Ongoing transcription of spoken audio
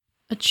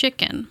A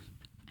chicken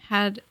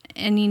had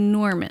an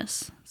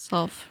enormous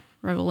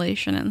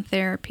self-revelation in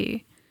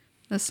therapy.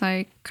 The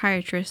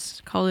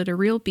psychiatrist called it a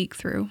real beak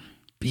through.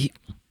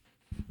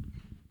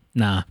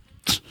 Nah.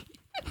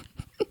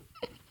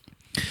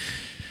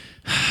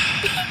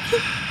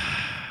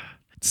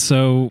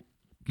 So,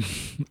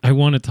 I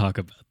want to talk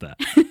about that.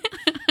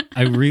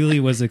 I really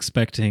was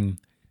expecting,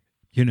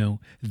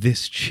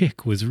 this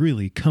chick was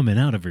really coming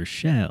out of her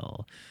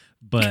shell,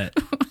 but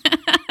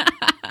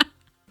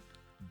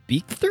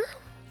beak through?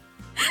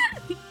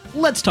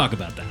 Let's talk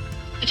about that.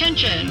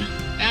 Attention!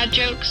 Bad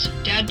jokes,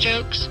 dad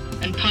jokes,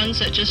 and puns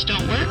that just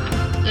don't work.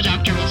 The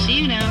doctor will see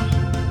you now.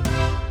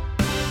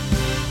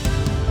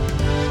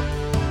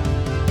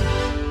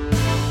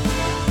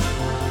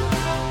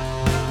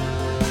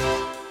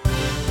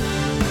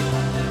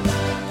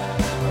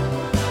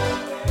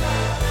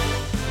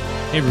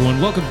 Hey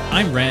everyone, welcome.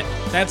 I'm Rhett.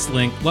 That's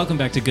Link. Welcome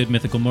back to Good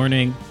Mythical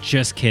Morning.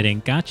 Just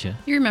kidding. Gotcha.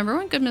 You remember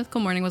when Good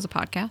Mythical Morning was a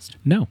podcast?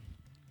 No.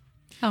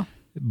 Oh.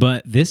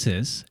 But this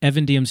is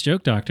Evan Diem's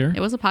Joke Doctor. It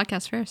was a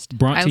podcast first.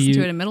 Brought I to listened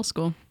you- to it in middle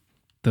school.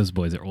 Those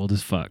boys are old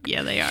as fuck.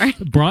 Yeah, they are.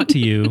 Brought to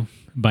you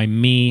by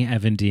me,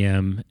 Evan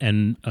Diem,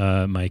 and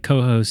my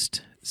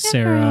co-host,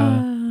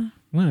 Sarah.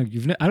 Wow,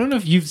 I don't know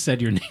if you've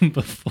said your name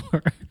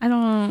before.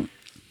 I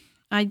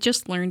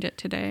just learned it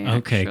today.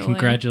 Okay, actually.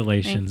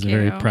 congratulations. Thank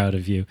Very you. proud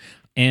of you.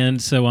 And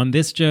so on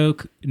this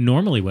joke,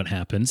 normally what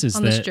happens is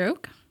On that... this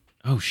joke?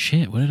 Oh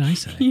shit, what did I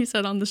say? You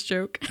said on this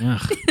joke.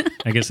 Ugh,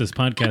 I guess this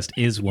podcast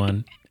is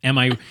one. Am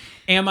I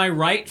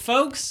right,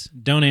 folks?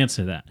 Don't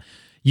answer that.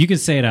 You can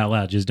say it out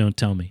loud, just don't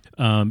tell me.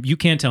 You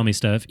can tell me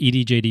stuff,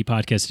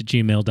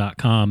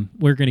 edjdpodcast@gmail.com.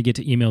 We're going to get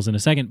to emails in a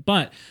second.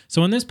 But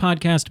so on this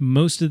podcast,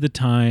 most of the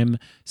time,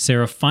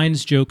 Sarah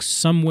finds jokes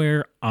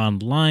somewhere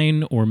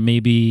online or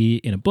maybe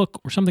in a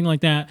book or something like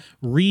that,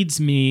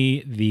 reads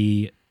me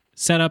the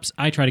setups.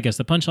 I try to guess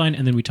the punchline,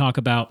 and then we talk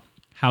about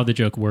how the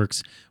joke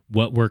works,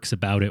 what works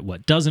about it,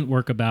 what doesn't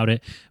work about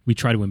it. We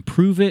try to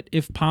improve it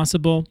if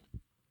possible.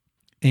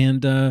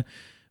 And we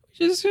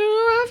just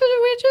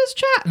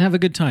chat and have a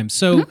good time.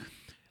 So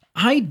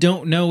I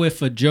don't know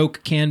if a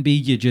joke can be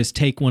you just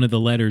take one of the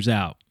letters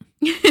out.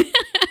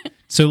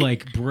 So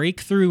like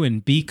breakthrough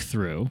and beak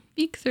through.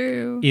 Beak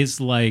through. Is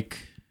like,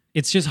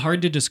 it's just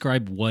hard to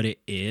describe what it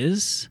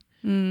is.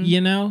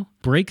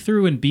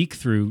 Breakthrough and beak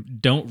through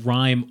don't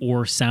rhyme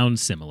or sound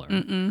similar.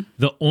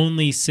 The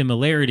only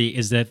similarity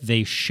is that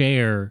they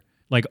share,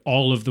 like,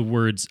 all of the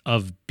words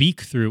of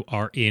beak through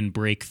are in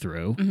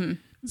breakthrough.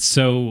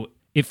 So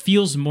it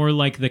feels more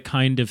like the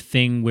kind of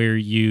thing where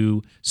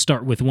you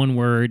start with one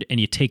word and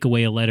you take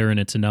away a letter and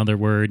it's another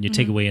word, and you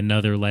take away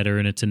another letter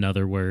and it's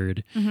another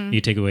word, you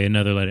take away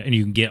another letter, and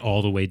you can get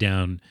all the way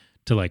down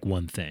to like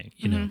one thing,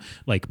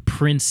 like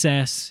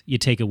princess, you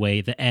take away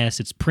the S,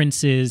 it's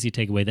princes, you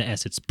take away the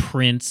S, it's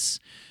prince,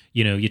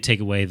 you take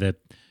away the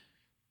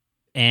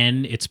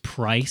N, it's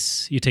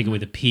price, you take away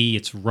the P,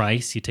 it's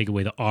rice, you take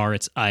away the R,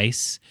 it's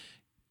ice,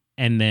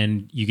 and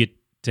then you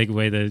take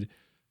away the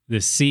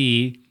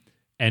C,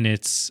 and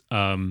it's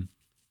the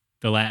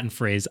Latin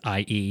phrase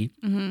IE,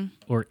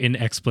 or in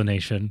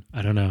explanation,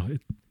 I don't know,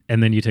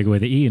 and then you take away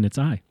the E and it's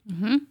I.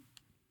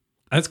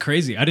 That's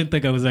crazy. I didn't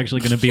think I was actually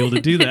going to be able to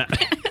do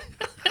that.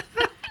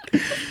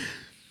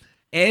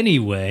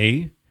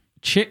 Anyway,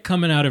 chick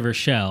coming out of her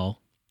shell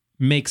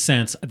makes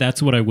sense.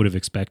 That's what I would have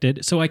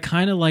expected. So I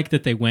kind of like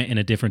that they went in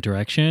a different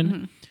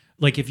direction.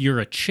 Like if you're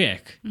a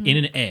chick in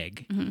an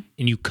egg and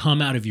you come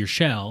out of your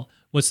shell,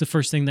 what's the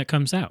first thing that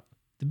comes out?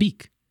 The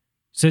beak.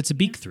 So it's a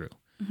beak through.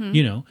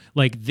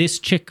 Like this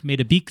chick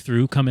made a beak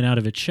through coming out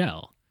of its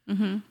shell.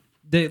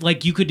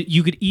 Like you could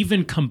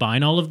even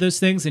combine all of those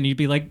things and you'd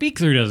be like, beak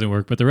through doesn't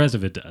work, but the rest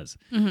of it does.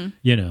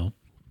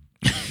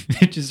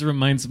 It just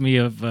reminds me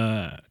of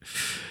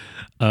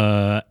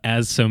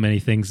as so many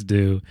things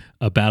do,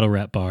 a battle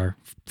rap bar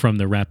from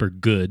the rapper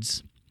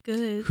Goods.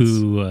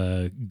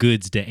 Who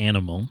goods to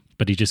animal,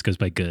 but he just goes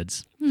by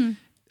Goods.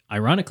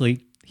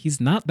 Ironically,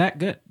 he's not that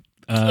good.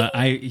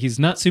 He's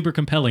not super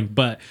compelling,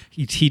 but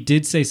he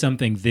did say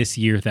something this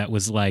year that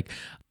was like,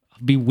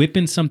 I'll be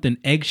whipping something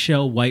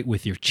eggshell white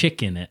with your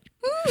chick in it.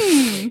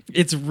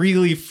 It's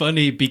really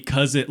funny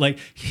because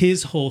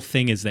his whole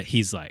thing is that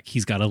he's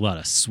got a lot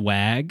of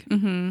swag.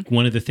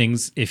 One of the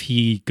things, if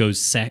he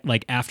goes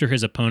after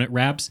his opponent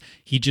raps,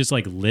 he just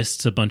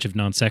lists a bunch of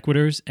non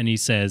sequiturs and he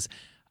says,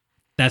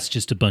 that's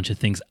just a bunch of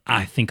things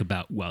I think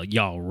about while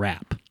y'all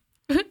rap.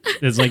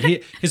 It's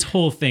his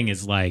whole thing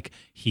is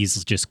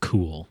he's just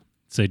cool.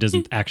 So he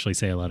doesn't actually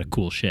say a lot of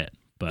cool shit,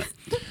 but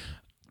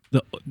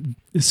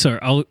sorry,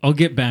 I'll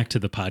get back to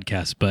the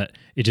podcast, but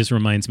it just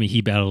reminds me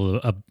he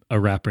battled a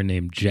rapper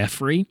named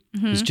Jeffrey.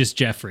 It was just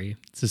Jeffrey.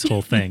 It's his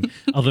whole thing.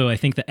 Although I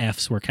think the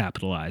F's were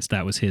capitalized.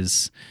 That was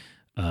his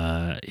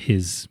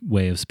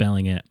way of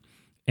spelling it.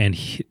 And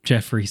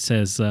Jeffrey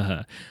says,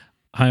 I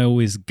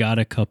always got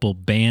a couple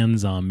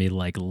bands on me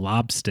like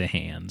lobster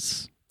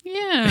hands.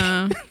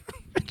 Yeah.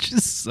 Which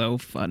is so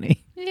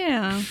funny.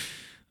 Yeah.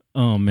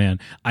 Oh, man.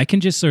 I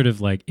can just sort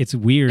of it's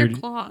weird. They're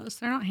claws.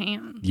 They're not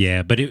hands.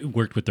 Yeah, but it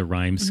worked with the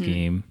rhyme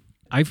scheme.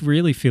 I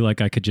really feel like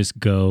I could just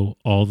go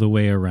all the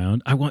way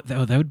around. That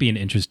would be an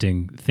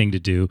interesting thing to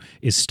do,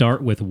 is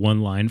start with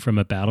one line from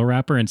a battle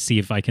rapper and see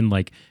if I can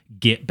like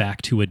get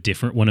back to a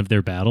different one of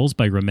their battles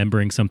by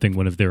remembering something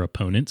one of their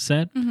opponents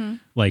said.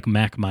 Like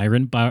Mac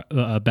Myron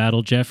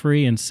battled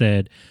Jeffrey and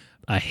said,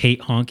 "I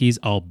hate honkies.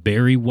 I'll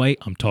Barry White.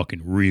 I'm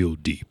talking real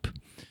deep."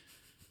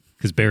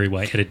 Because Barry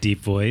White had a deep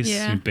voice.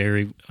 Yeah. And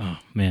Barry, oh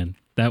man,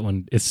 that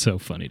one is so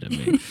funny to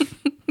me.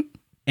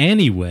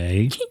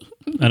 Anyway,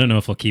 I don't know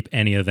if I'll keep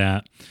any of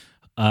that.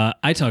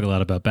 I talk a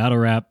lot about battle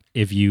rap.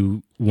 If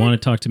you want to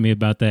talk to me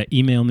about that,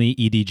 email me,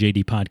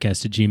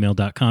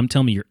 edjdpodcast@gmail.com.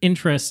 Tell me your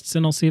interests,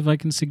 and I'll see if I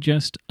can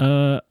suggest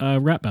a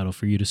rap battle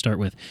for you to start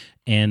with.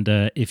 And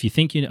if you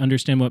think you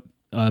understand what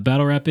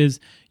battle rap is,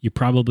 you're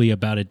probably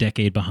about a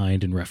decade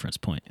behind in reference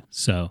point.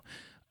 So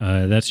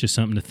that's just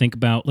something to think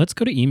about. Let's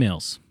go to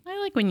emails. I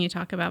like when you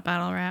talk about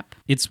battle rap.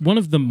 It's one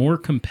of the more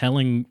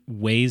compelling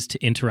ways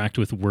to interact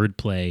with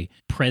wordplay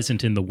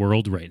present in the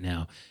world right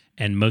now,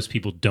 and most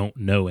people don't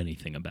know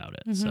anything about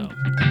it. So,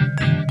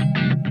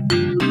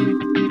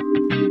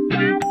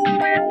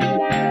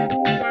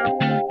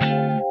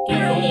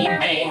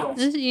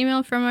 This is an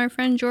email from our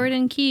friend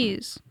Jordan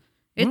Keys.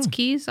 It's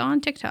Keys on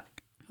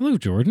TikTok. hello,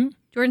 Jordan.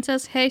 Jordan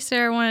says, "Hey,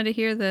 Sarah, wanted to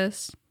hear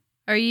this.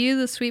 Are you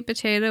the sweet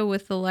potato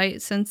with the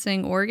light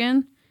sensing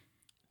organ?"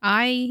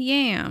 I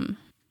am.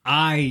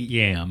 I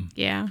am.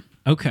 Yeah.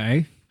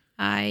 Okay.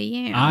 I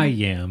am. I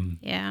am.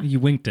 Yeah. You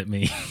winked at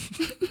me.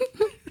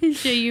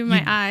 Show you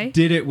my eye.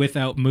 Did it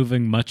without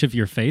moving much of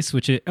your face,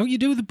 you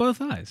do with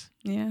both eyes.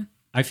 Yeah.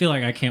 I feel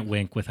like I can't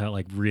wink without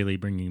like really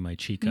bringing my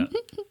cheek up.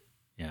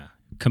 Yeah.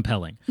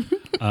 Compelling.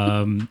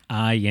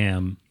 I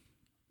am.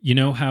 You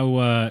know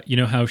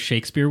how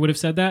Shakespeare would have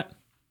said that?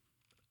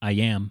 I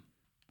am.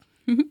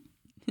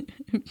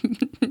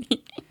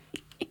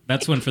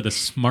 That's one for the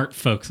smart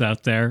folks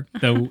out there,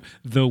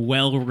 the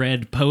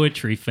well-read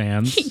poetry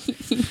fans.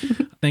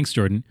 Thanks,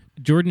 Jordan.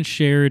 Jordan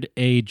shared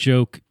a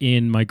joke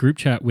in my group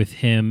chat with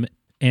him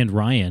and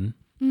Ryan.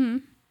 Mm-hmm.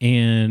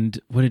 And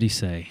what did he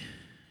say?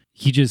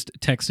 He just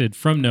texted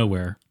from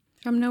nowhere.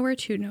 From nowhere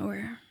to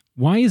nowhere.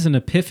 Why is an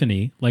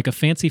epiphany like a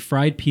fancy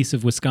fried piece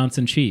of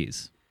Wisconsin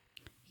cheese?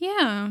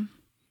 Yeah.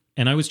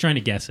 And I was trying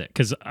to guess it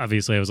because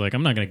obviously I was like,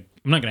 I'm not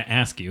gonna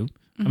ask you.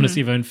 I'm gonna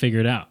see if I can figure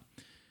it out.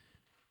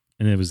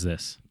 And it was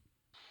this.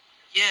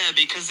 Yeah,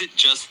 because it's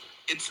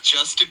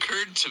just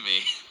occurred to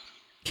me.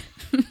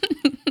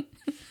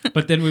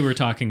 But then we were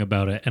talking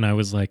about it, and I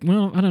was like,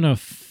 well, I don't know if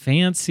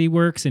fancy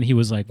works. And he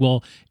was like,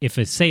 well, if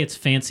I say it's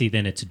fancy,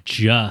 then it's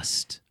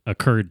just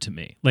occurred to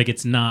me. Like,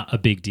 it's not a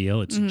big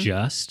deal. It's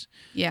just.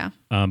 Yeah.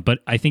 But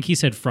I think he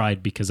said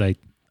fried because I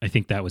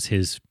think that was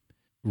his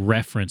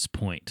reference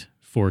point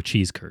for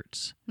cheese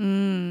curds.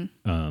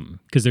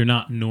 Because they're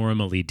not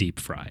normally deep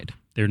fried.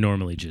 They're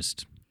normally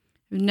just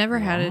I've never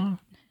had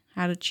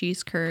a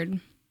cheese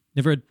curd.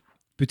 Never had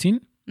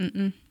poutine?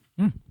 Mm-mm.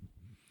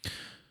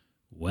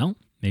 Well,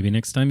 maybe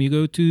next time you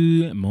go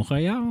to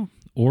Montreal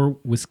or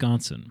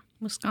Wisconsin.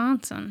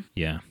 Wisconsin.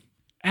 Yeah.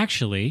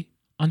 Actually,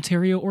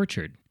 Ontario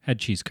Orchard had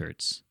cheese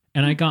curds.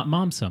 And I got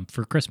Mom some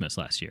for Christmas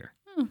last year.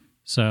 Oh.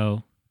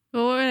 So.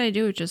 Well, what would I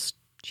do with just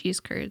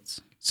cheese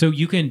curds? So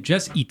you can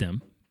just eat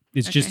them.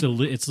 It's just a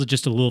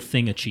little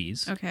thing of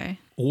cheese. Okay.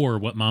 Or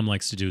what Mom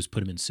likes to do is put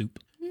them in soup.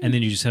 And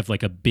then you just have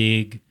like a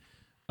big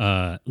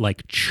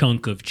like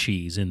chunk of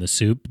cheese in the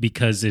soup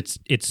because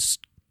it's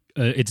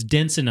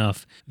dense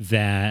enough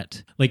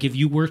that like if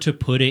you were to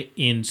put it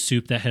in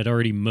soup that had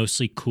already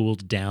mostly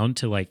cooled down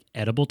to like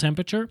edible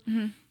temperature,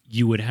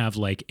 you would have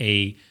like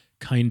a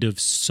kind of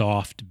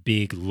soft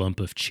big lump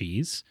of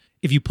cheese.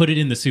 If you put it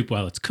in the soup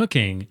while it's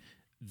cooking,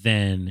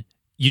 then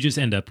you just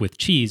end up with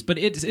cheese, but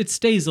it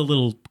stays a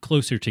little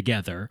closer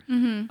together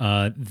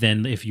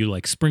than if you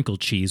like sprinkle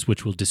cheese,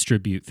 which will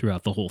distribute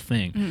throughout the whole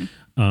thing.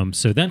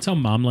 So that's how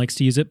Mom likes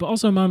to use it. But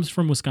also, Mom's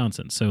from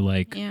Wisconsin, so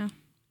like,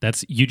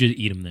 that's you just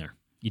eat them there.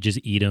 You just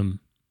eat them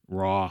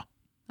raw.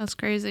 That's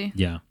crazy.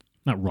 Yeah,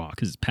 not raw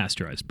because it's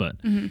pasteurized, but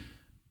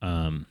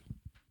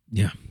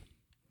yeah,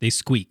 they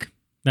squeak.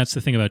 That's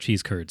the thing about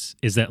cheese curds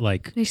is that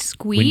like they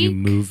squeak when you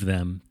move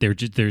them.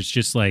 There's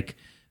just like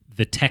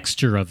the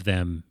texture of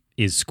them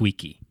is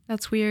squeaky.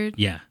 That's weird.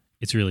 Yeah,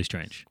 it's really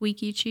strange.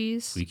 Squeaky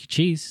cheese. Squeaky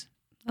cheese.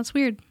 That's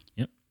weird.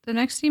 Yep. The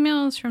next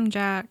email is from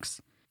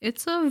Jax.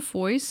 It's a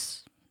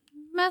voice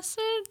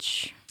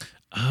message.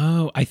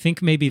 Oh, I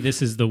think maybe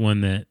this is the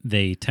one that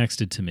they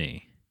texted to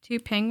me. Two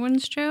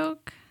penguins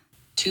joke.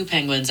 Two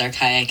penguins are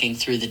kayaking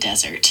through the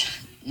desert.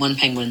 One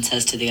penguin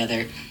says to the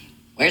other,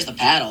 "Where's the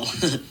paddle?"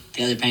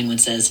 The other penguin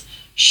says,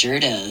 "Sure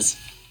does."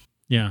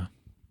 Yeah.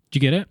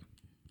 Did you get it?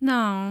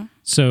 No.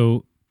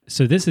 So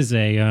this is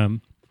a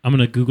I'm going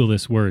to Google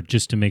this word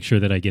just to make sure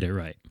that I get it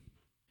right.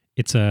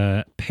 It's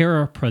a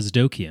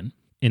paraprosdokian,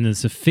 and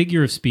it's a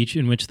figure of speech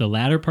in which the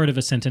latter part of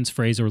a sentence,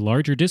 phrase, or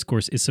larger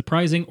discourse is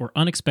surprising or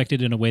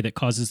unexpected in a way that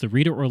causes the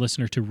reader or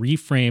listener to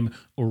reframe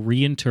or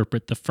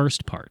reinterpret the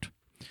first part.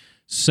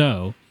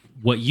 So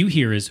what you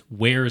hear is,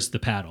 where's the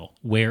paddle?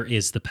 Where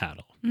is the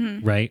paddle?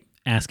 Right?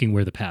 Asking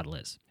where the paddle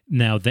is.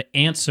 Now, the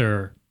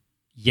answer,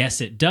 yes,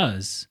 it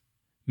does,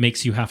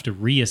 makes you have to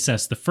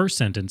reassess the first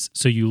sentence,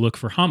 so you look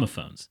for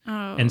homophones.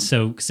 Oh. And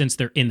so since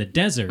they're in the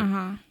desert,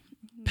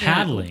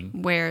 paddling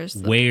wears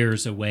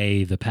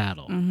away the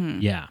paddle.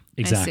 Yeah,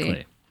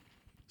 exactly.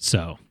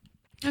 So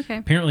Okay.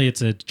 apparently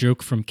it's a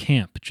joke from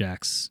camp,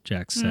 Jax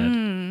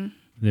said.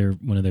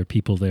 One of their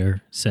people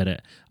there said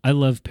it. I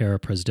love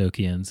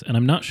Paraprosdokians, and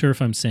I'm not sure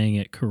if I'm saying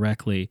it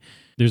correctly.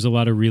 There's a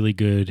lot of really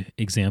good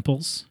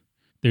examples.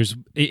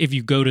 If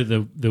you go to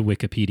the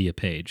Wikipedia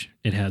page,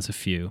 it has a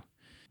few.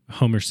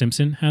 Homer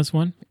Simpson has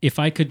one. If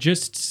I could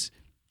just,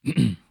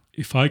 I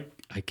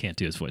can't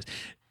do his voice.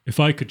 If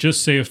I could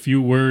just say a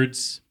few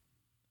words,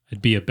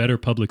 I'd be a better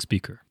public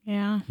speaker.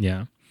 Yeah.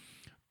 Yeah.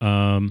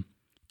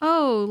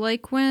 Oh,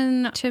 like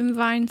when Tim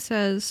Vine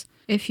says,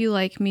 if you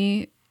like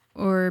me,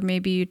 or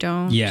maybe you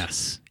don't.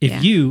 Yes.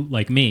 If you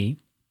like me,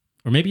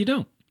 or maybe you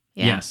don't.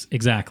 Yeah. Yes,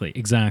 exactly.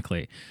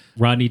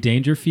 Rodney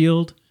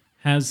Dangerfield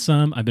has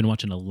some. I've been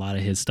watching a lot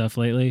of his stuff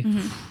lately.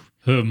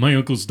 My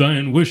uncle's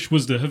dying wish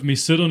was to have me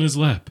sit on his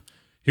lap.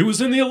 He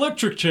was in the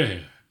electric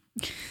chair.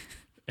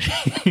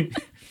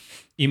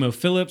 Emo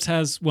Phillips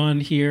has one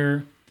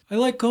here. I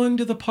like going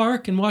to the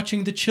park and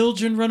watching the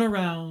children run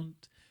around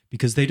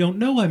because they don't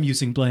know I'm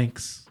using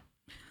blanks.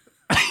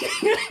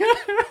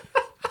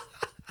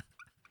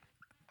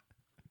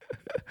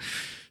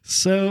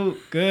 So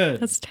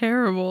good. That's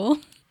terrible.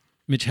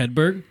 Mitch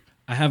Hedberg,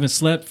 I haven't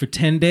slept for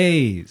 10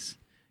 days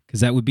because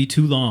that would be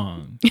too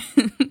long.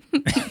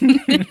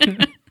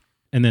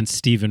 And then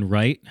Stephen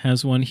Wright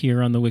has one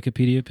here on the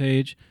Wikipedia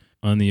page.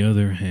 On the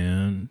other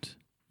hand,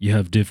 you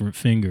have different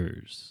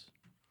fingers.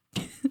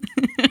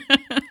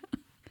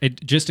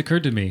 It just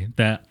occurred to me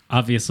that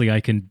obviously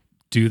I can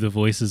do the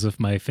voices of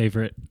my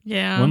favorite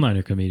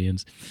one-liner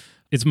comedians.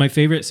 It's my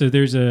favorite. So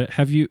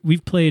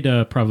we've played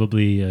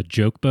probably a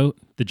Joke Boat,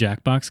 the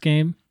Jackbox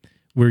game,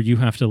 where you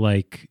have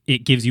to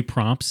it gives you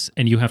prompts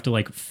and you have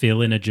to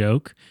fill in a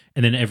joke,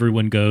 and then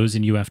everyone goes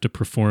and you have to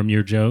perform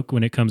your joke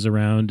when it comes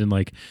around,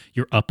 and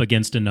you're up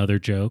against another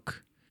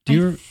joke.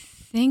 I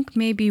think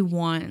maybe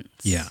once.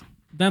 Yeah.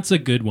 That's a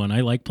good one. I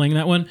like playing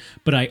that one,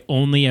 but I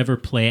only ever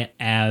play it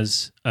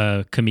as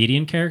a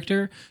comedian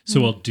character.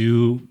 So I'll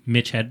do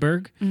Mitch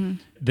Hedberg.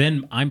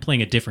 Then I'm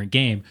playing a different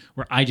game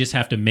where I just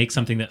have to make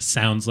something that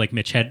sounds like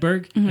Mitch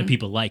Hedberg and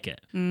people like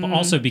it. But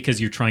also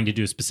because you're trying to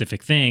do a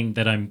specific thing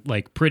that I'm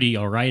pretty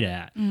all right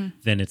at,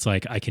 then it's I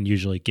can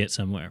usually get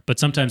somewhere. But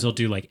sometimes I'll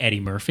do Eddie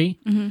Murphy,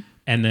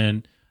 and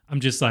then I'm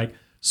just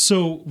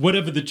so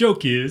whatever the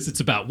joke is, it's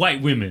about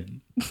white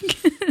women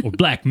or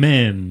black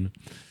men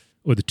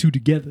or the two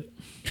together.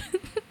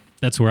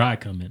 That's where I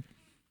come in.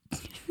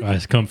 Or I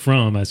come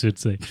from, I should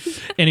say.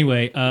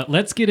 Anyway,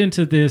 let's get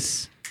into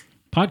this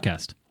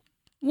podcast.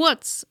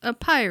 What's a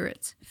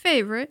pirate's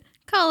favorite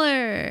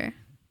color?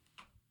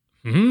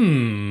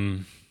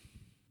 Booteal.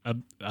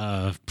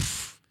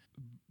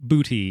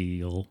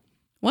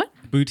 What?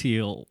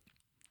 Booteal.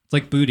 It's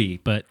like booty,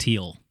 but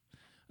teal. I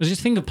was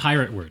just thinking of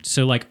pirate words.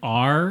 So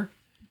R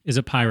is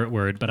a pirate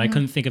word, but I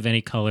couldn't think of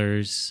any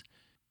colors.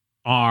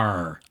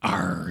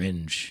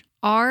 Orange.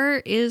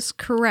 R is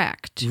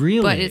correct.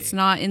 Really? But it's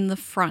not in the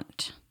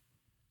front.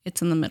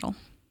 It's in the middle.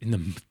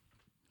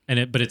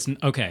 But it's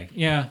okay.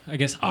 Yeah, I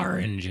guess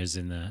orange is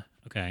in the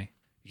okay.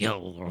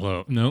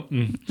 Yellow. No.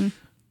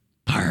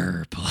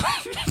 Purple.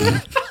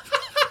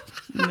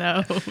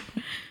 No.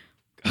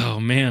 Oh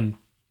man.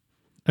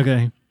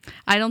 Okay.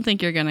 I don't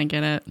think you're gonna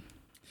get it.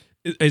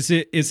 Is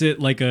it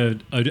like a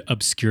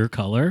obscure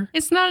color?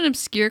 It's not an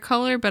obscure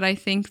color, but I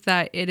think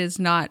that it is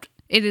not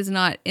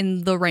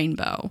in the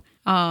rainbow.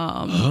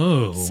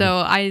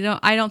 So I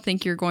don't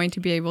think you're going to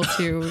be able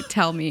to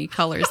tell me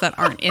colors that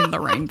aren't in the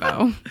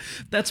rainbow.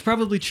 That's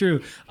probably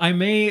true. I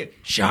may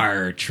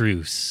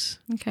chartreuse.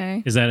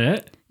 Okay. Is that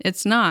it?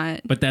 It's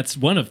not. But that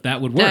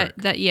would work.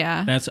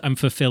 Yeah. I'm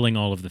fulfilling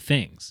all of the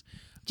things.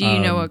 Do you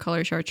know what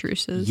color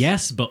chartreuse is?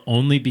 Yes, but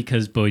only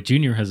because Boy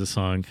Jr. has a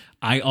song.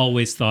 I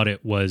always thought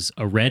it was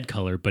a red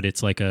color, but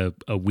it's like a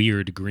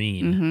weird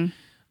green.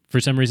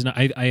 For some reason,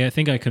 I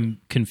think I can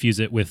confuse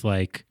it with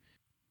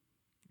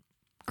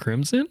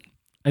crimson,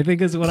 I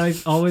think is what I'm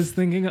always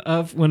thinking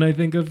of when I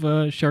think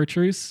of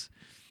chartreuse.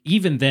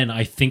 Even then,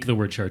 I think the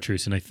word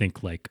chartreuse and I think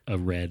a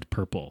red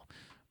purple.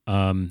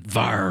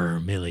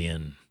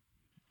 Vermilion.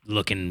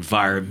 Looking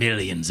for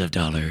millions of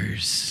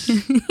dollars.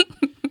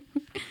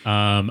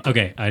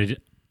 Okay.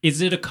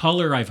 Is it a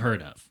color I've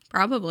heard of?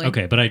 Probably.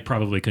 Okay, but I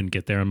probably couldn't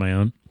get there on my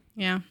own.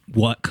 Yeah.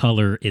 What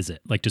color is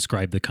it?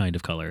 Describe the kind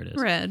of color it is.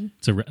 Red.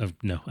 It's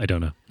no, I don't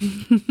know.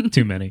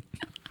 Too many.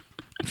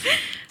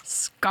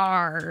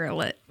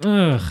 Scarlet.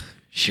 Ugh.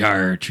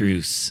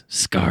 Chartreuse.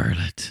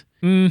 Scarlet.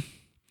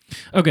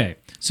 Okay,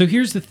 so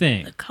here's the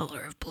thing. The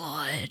color of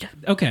blood.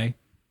 Okay,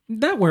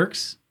 that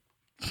works.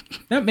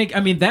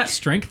 That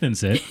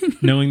strengthens it,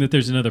 knowing that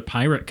there's another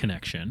pirate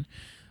connection.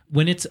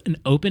 When it's an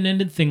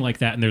open-ended thing like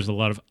that and there's a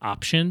lot of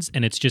options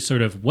and it's just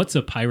sort of what's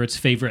a pirate's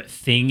favorite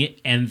thing,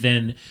 and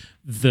then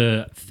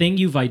the thing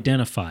you've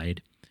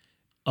identified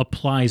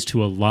applies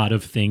to a lot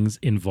of things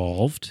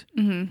involved,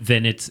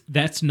 then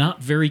that's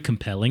not very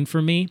compelling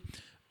for me.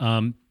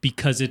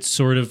 because it's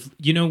sort of,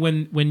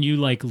 when you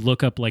like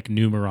look up like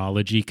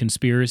numerology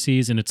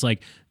conspiracies and it's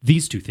like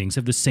these two things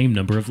have the same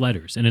number of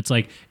letters. And it's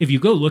like, if you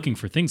go looking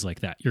for things like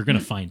that, you're going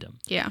to find them.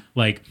 Yeah.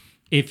 Like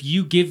if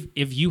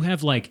you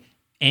have like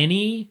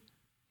any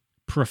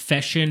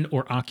profession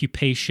or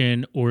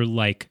occupation or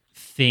like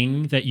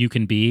thing that you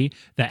can be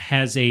that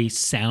has a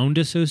sound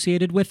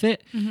associated with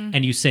it,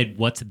 and you said,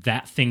 what's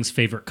that thing's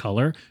favorite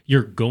color?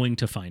 You're going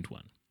to find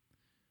one.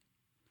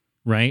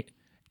 Right?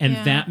 And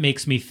that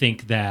makes me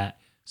think that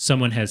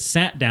someone has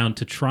sat down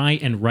to try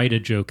and write a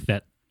joke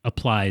that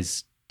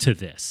applies to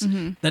this.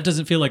 That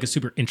doesn't feel like a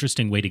super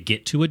interesting way to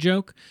get to a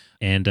joke.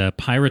 And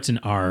pirates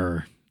and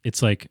R,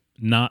 it's like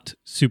not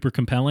super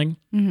compelling.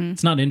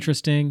 It's not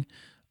interesting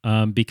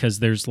because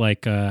there's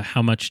like,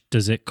 how much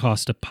does it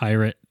cost a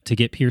pirate to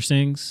get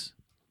piercings?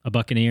 A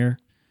buccaneer?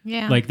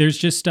 Yeah. Like there's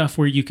just stuff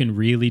where you can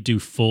really do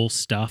full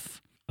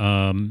stuff.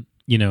 Where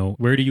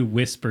do you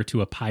whisper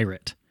to a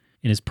pirate?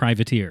 In his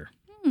privateer.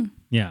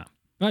 Yeah.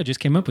 Oh, I just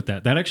came up with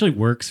that. That actually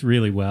works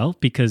really well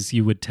because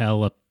you would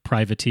tell a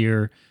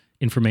privateer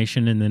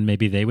information and then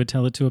maybe they would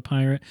tell it to a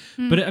pirate.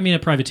 But I mean, a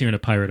privateer and a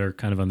pirate are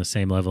kind of on the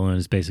same level and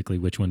it's basically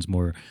which one's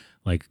more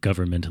like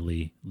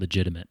governmentally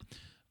legitimate.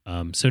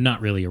 So not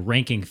really a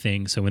ranking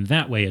thing. So in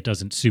that way, it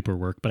doesn't super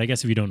work. But I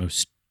guess if you don't know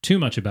too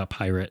much about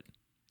pirate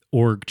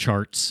org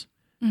charts,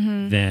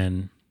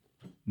 then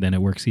it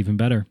works even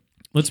better.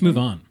 Let's move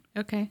on.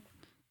 Okay.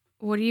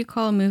 What do you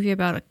call a movie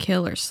about a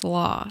killer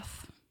sloth?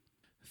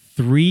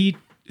 Three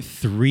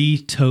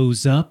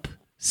toes up,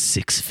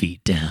 6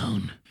 feet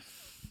down.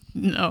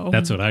 No.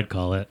 That's what I'd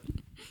call it.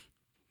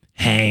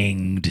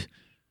 Hanged.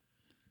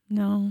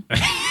 No.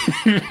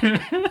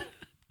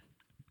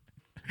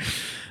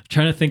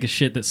 Trying to think of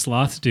shit that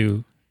sloths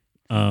do.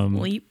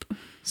 Leap.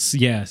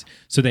 Yes.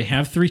 So they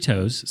have 3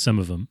 toes, some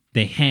of them.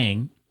 They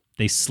hang.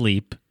 They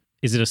sleep.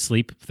 Is it a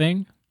sleep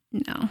thing?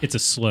 No. It's a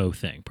slow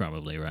thing,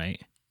 probably, right?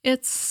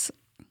 It's...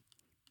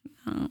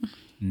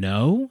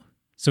 No?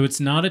 So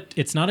it's not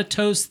a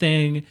toes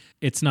thing.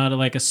 It's not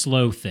like a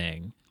slow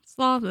thing.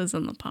 Sloth is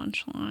in the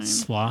punchline.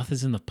 Sloth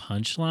is in the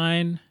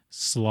punchline.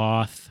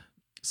 Slotherhouse.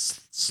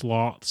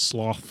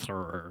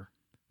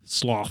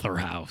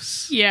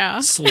 Yeah.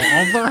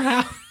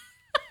 Slotherhouse.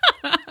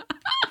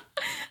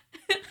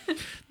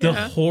 The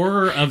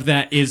horror of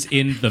that is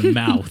in the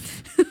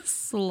mouth.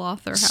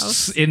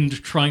 Slotherhouse. In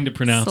trying to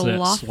pronounce it.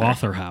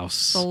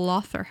 Slotherhouse.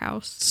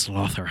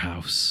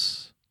 Slotherhouse.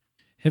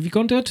 Have you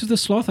gone down to the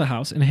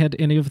slaughterhouse and had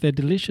any of their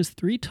delicious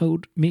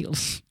 3-toed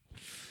meals?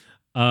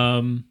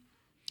 No,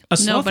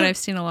 but I've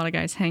seen a lot of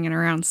guys hanging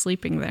around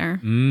sleeping there.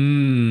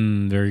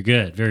 Very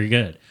good. Very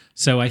good.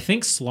 So I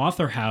think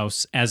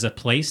Slotherhouse as a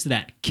place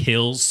that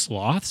kills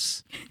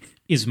sloths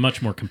is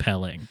much more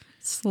compelling.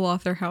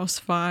 Slotherhouse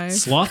Five.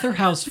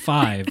 Slotherhouse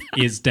 5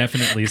 is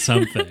definitely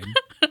something.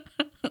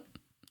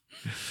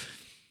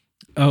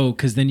 Oh,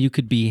 because then you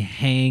could be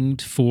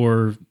hanged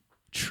for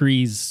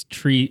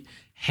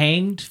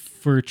hanged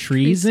for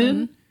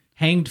treason?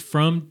 Hanged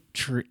from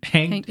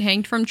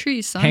hanged from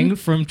trees, son. Hanged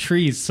from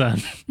trees,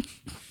 son.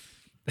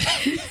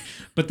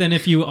 But then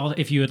if it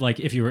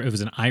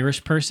was an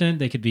Irish person,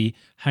 they could be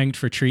hanged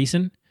for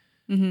treason.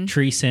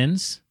 Tree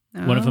sins.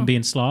 One of them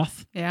being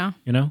sloth. Yeah.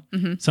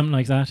 Something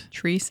like that.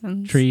 Tree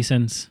sins. Tree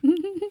sins.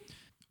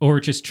 Or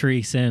just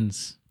tree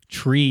sins.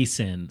 Tree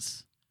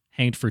sins.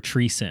 Hanged for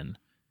treason.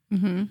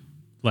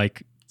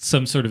 Like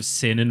some sort of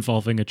sin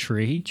involving a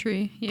tree.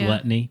 Tree, yeah.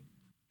 Gluttony.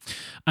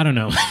 I don't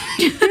know.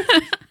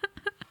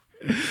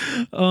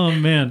 Oh,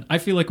 man. I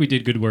feel like we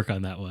did good work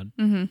on that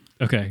one.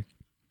 Okay.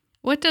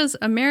 What does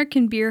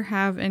American beer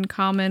have in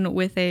common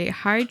with a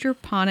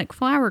hydroponic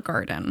flower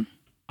garden?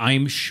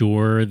 I'm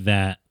sure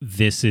that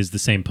this is the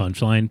same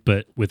punchline,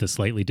 but with a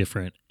slightly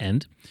different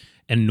end.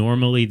 And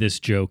normally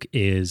this joke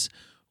is,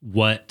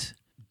 what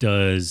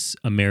does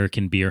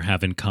American beer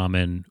have in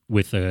common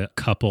with a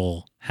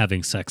couple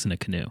having sex in a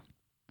canoe?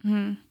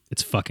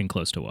 It's fucking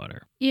close to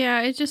water.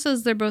 Yeah, it just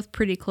says they're both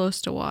pretty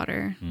close to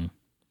water.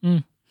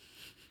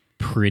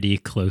 Pretty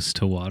close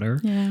to water?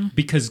 Yeah.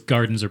 Because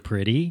gardens are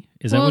pretty?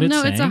 Is that what it's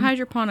saying? No, it's a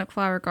hydroponic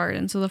flower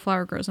garden, so the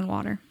flower grows in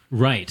water.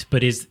 Right,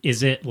 but is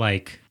it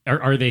like,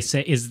 are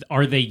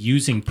they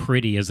using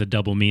pretty as a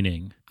double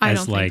meaning? I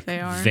as don't like think they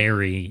are.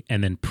 Very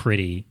and then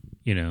pretty,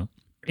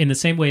 In the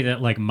same way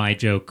that like my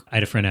joke, I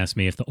had a friend ask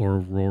me if the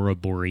Aurora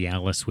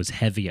Borealis was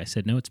heavy. I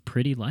said, no, it's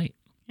pretty light.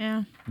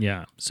 Yeah.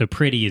 Yeah. So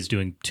pretty is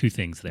doing 2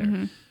 things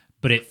there.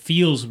 But it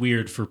feels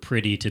weird for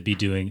pretty to be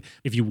doing,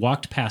 if you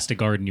walked past a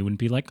garden, you wouldn't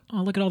be like, oh,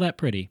 look at all that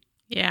pretty.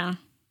 Yeah.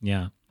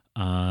 Yeah.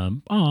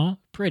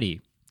 Pretty.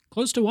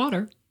 Close to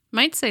water.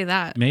 Might say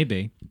that.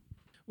 Maybe.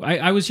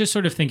 I was just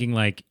sort of thinking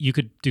like you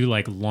could do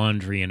like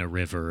laundry in a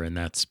river and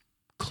that's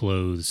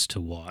close to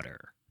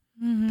water.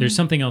 There's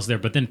something else there,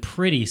 but then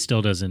pretty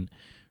still doesn't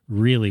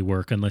really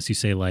work unless you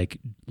say like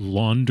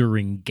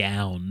laundering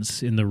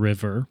gowns in the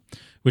river,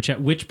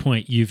 at which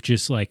point you've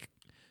just like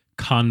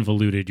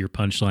convoluted your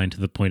punchline to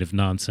the point of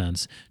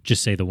nonsense.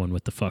 Just say the one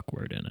with the fuck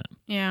word in it.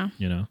 Yeah.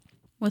 You know?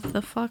 With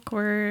the fuck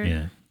word.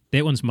 Yeah.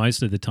 That one's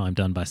most of the time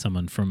done by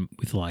someone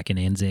with like an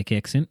Anzac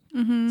accent.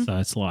 Mm-hmm. So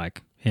it's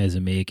like, how's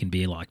a mare can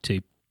be like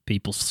two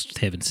people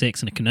having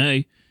sex in a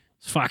canoe.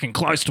 It's fucking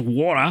close to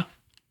water.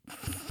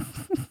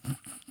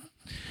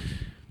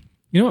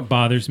 You know what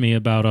bothers me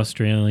about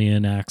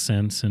Australian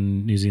accents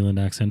and New Zealand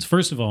accents?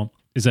 First of all,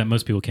 is that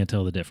most people can't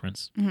tell the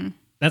difference. Mm-hmm.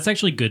 That's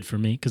actually good for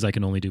me because I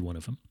can only do one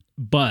of them.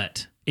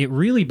 But it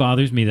really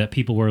bothers me that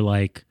people were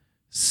like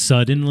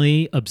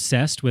suddenly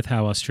obsessed with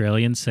how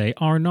Australians say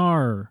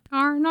 "arnar."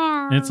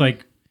 Arnar. And it's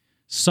like,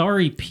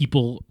 sorry,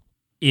 people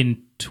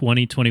in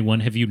 2021,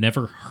 have you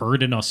never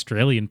heard an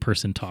Australian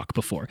person talk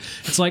before?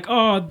 It's like,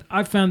 oh,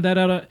 I found that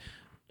out.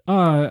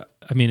 I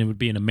mean, it would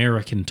be an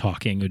American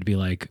talking. It would be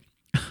like,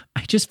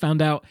 I just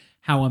found out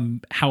how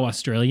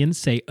Australians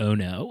say "oh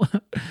no,"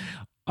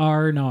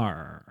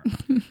 "arnar,"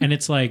 and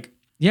it's like,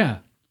 yeah,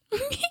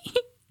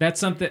 that's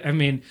something. I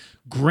mean,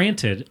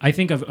 granted, I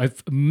think I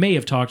may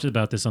have talked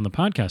about this on the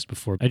podcast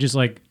before. I just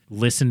like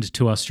listened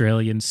to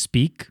Australians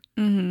speak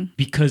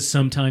because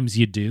sometimes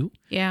you do.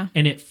 Yeah.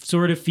 And it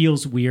sort of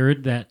feels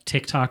weird that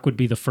TikTok would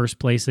be the first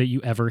place that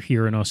you ever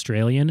hear an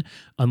Australian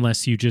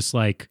unless you just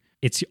like,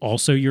 it's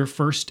also your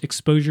first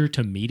exposure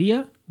to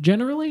media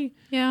generally.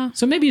 Yeah.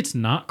 So maybe it's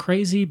not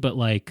crazy, but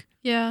like,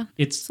 yeah.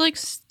 It's like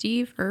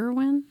Steve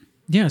Irwin.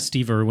 Yeah,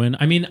 Steve Irwin.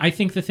 I mean, I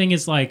think the thing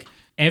is like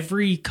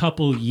every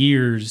couple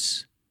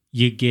years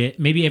you get,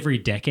 maybe every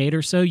decade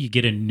or so, you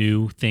get a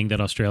new thing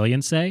that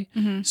Australians say.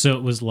 Mm-hmm. So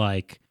it was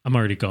like, I'm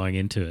already going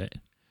into it.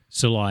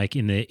 So like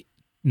in the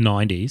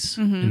 90s,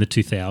 in the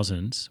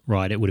 2000s,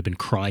 right, it would have been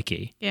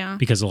crikey. Yeah.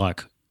 Because of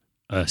like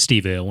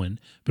Steve Irwin,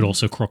 but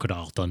also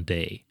Crocodile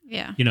Dundee.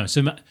 Yeah. You know,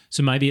 so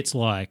maybe it's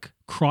like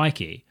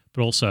crikey,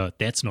 but also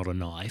that's not a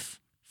knife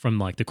from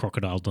like the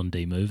Crocodile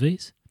Dundee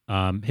movies.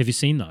 Have you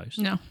seen those?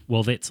 No.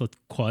 Well, that's a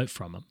quote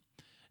from them.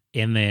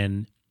 And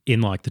then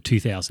in like the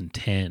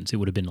 2010s, it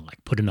would have been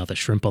like put another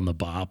shrimp on the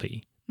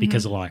barbie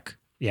because of like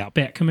the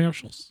Outback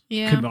commercials.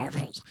 Yeah.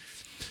 Commercials.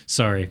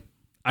 Sorry.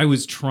 I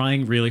was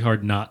trying really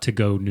hard not to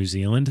go New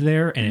Zealand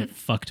there, and it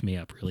fucked me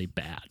up really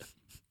bad.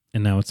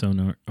 And now it's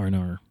on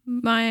our.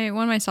 One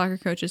of my soccer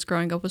coaches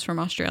growing up was from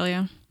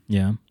Australia.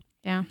 Yeah.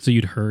 Yeah. So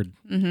you'd heard.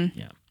 Mm-hmm.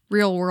 Yeah.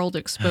 Real world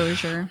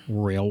exposure.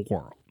 Real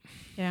world.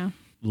 Yeah.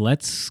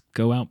 Let's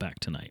go out back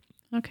tonight.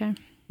 Okay.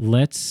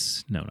 No,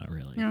 not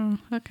really. Oh,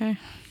 okay.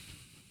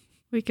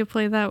 We could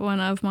play that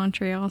one of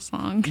Montreal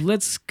song.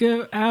 Let's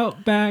go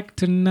out back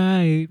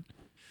tonight.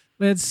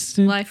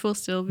 Life will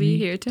still be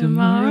here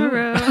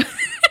tomorrow.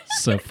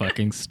 So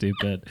fucking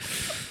stupid.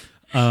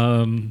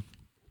 The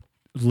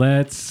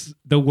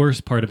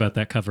worst part about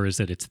that cover is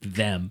that it's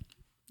them.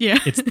 Yeah.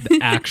 It's the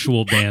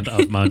actual band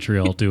of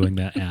Montreal doing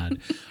that ad.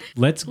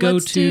 Let's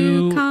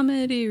do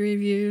comedy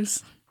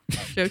reviews.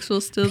 Jokes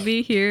will still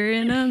be here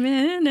in a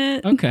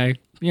minute. Okay.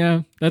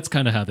 Yeah, that's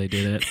kind of how they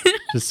did it.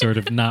 Just sort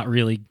of not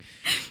really,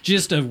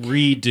 just a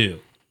redo.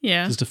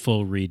 Yeah. Just a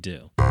full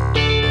redo.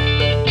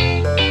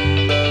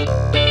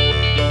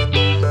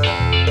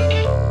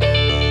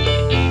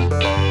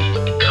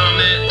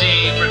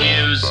 Comedy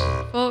reviews.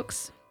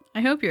 Folks,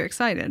 I hope you're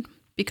excited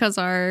because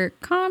our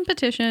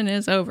competition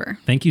is over.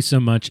 Thank you so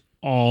much,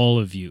 all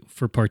of you,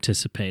 for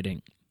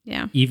participating.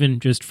 Yeah. Even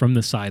just from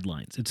the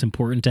sidelines. It's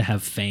important to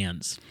have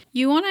fans.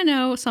 You want to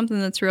know something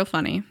that's real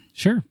funny?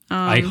 Sure.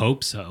 I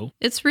hope so.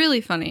 It's really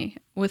funny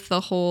with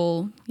the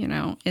whole,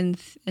 in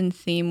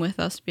theme with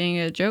us being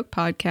a joke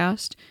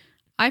podcast.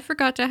 I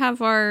forgot to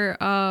have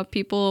our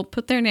people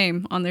put their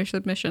name on their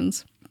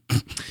submissions.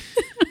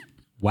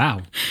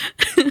 Wow.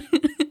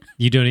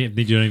 You don't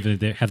even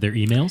have their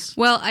emails?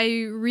 Well,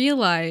 I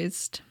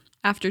realized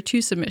after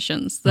 2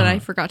 submissions that I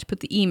forgot to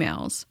put the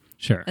emails.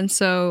 Sure. And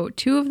so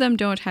 2 of them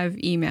don't have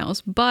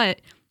emails,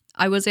 but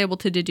I was able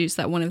to deduce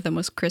that one of them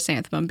was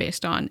Chrysanthemum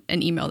based on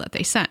an email that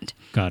they sent.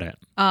 Got it.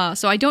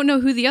 So I don't know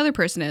who the other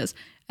person is.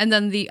 And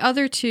then the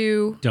other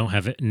 2... don't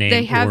have a name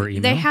or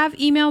email? They have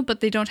email, but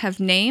they don't have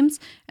names.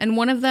 And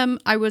one of them,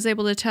 I was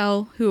able to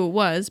tell who it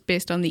was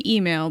based on the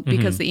email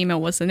because the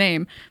email was the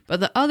name. But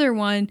the other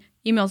one,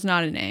 email's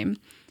not a name.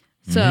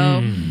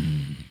 So...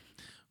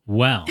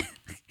 Well.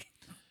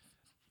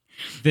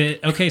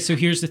 Okay, so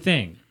here's the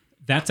thing.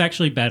 That's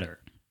actually better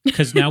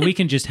because now we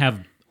can just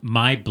have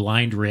my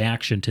blind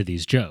reaction to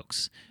these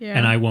jokes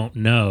and I won't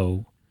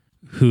know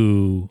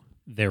who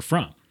they're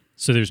from.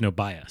 So there's no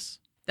bias.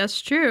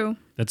 That's true.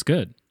 That's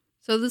good.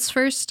 So this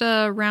first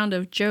round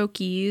of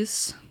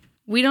jokies,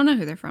 we don't know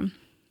who they're from.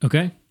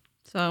 Okay.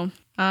 So,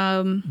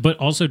 but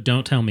also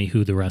don't tell me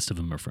who the rest of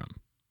them are from.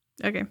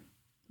 Okay.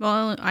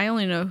 Well, I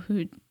only know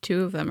who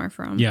 2 of them are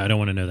from. Yeah, I don't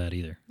want to know that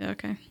either.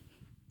 Okay.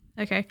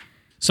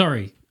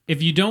 Sorry.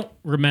 If you don't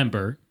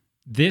remember,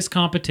 this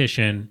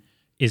competition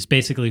is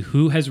basically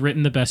who has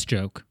written the best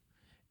joke,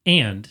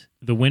 and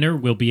the winner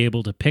will be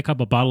able to pick up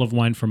a bottle of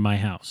wine from my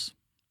house.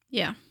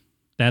 Yeah.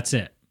 That's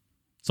it.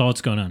 That's all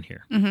that's going on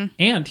here. Mm-hmm.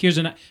 And here's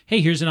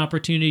an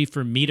opportunity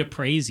for me to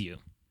praise you.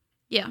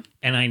 Yeah.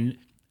 And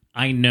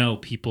I know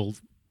people,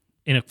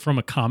 from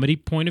a comedy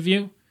point of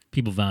view,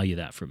 people value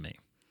that from me.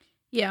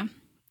 Yeah.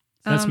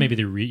 So that's maybe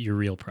your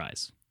real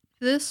prize.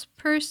 This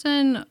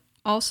person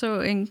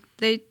also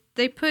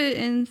they put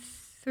in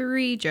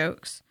 3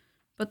 jokes,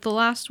 but the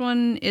last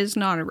one is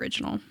not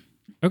original.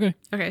 Okay.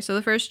 Okay, so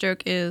the first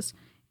joke is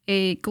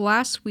a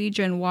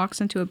Glaswegian walks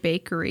into a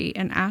bakery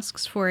and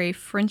asks for a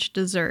French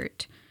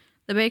dessert.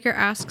 The baker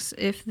asks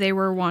if they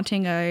were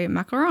wanting a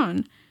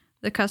macaron.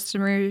 The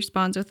customer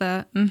responds with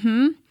a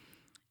mm-hmm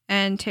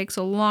and takes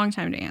a long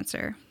time to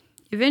answer.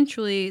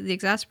 Eventually, the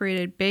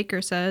exasperated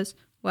baker says,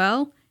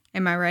 well,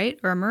 am I right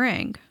or a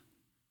meringue?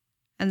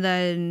 And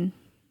then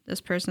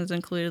this person has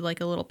included like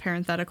a little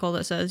parenthetical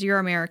that says, you're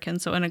American,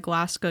 so in a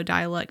Glasgow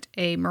dialect,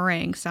 a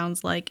meringue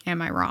sounds like,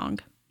 am I wrong?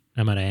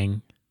 A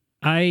meringue.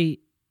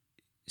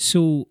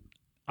 So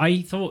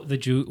I thought the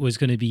joke was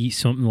going to be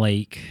something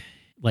like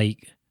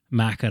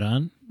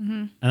macaron,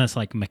 and that's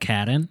like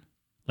macaron,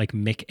 like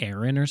Mick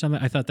Aaron or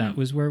something. I thought that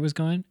was where it was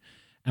going.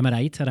 Am I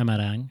right or a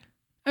meringue?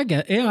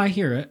 I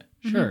hear it.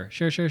 Sure.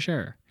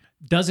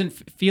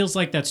 Feels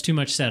like that's too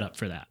much setup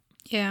for that.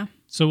 Yeah.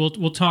 So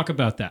we'll talk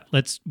about that.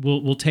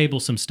 We'll table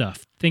some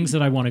stuff. Things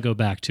that I want to go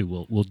back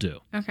to. We'll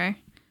do. Okay.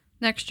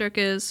 Next joke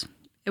is,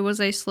 it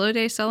was a slow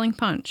day selling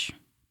punch.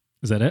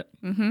 Is that it?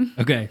 Mm-hmm.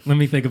 Okay, let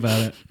me think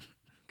about it.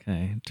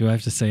 Okay, do I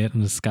have to say it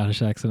in a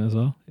Scottish accent as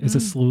well? It's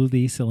a slow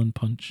day selling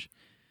punch.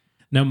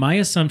 Now, my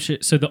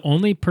assumption. So the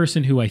only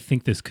person who I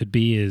think this could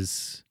be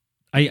is,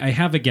 I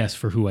have a guess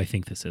for who I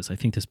think this is. I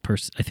think this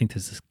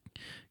is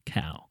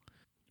Cal,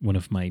 one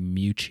of my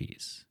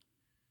muchies.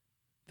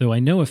 Though I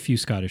know a few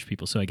Scottish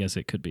people, so I guess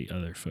it could be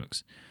other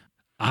folks.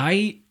 Are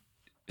we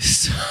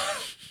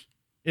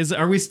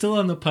still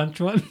on the punch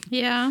one?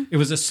 Yeah. It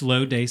was a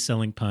slow day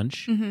selling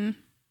punch. Mm-hmm.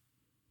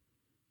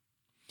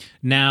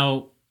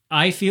 Now,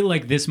 I feel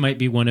like this might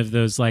be one of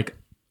those like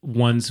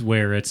ones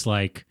where it's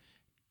like,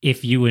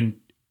 if you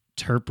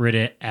interpret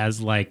it as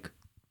like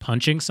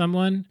punching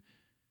someone,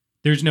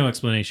 there's no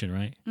explanation,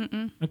 right?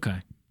 Mm-mm.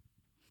 Okay.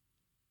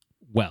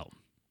 Well,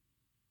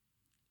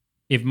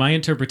 if my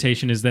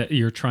interpretation is that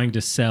you're trying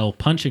to sell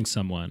punching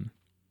someone,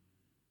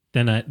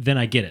 then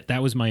I get it.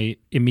 That was my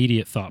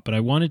immediate thought, but I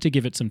wanted to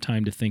give it some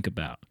time to think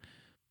about.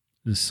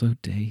 The slow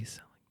day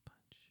selling punch.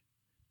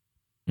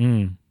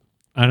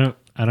 I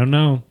don't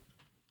know.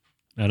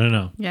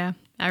 Yeah,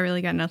 I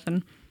really got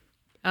nothing.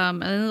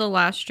 And then the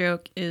last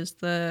joke is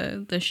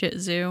the Shih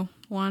Tzu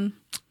one.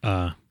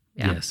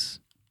 Yes.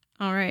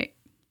 All right.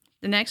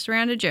 The next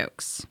round of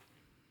jokes.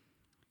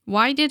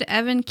 Why did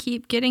Evan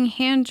keep getting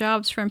hand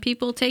jobs from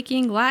people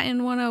taking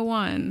Latin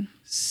 101?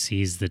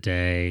 Seize the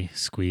day,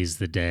 squeeze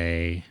the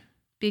day.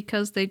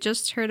 Because they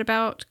just heard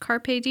about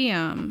Carpe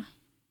Diem.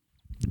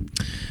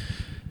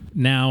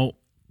 Now,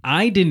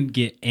 I didn't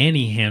get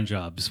any hand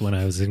jobs when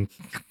I was in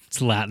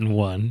Latin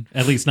 1,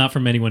 at least not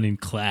from anyone in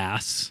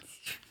class.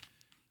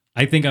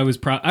 I think I was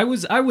I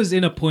was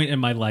in a point in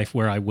my life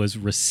where I was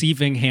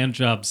receiving hand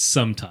jobs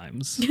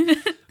sometimes,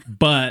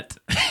 but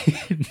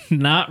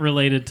not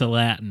related to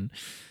Latin.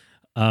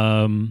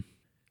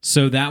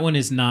 So that one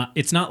is not,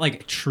 it's not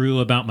like true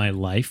about my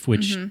life,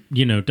 which,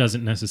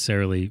 doesn't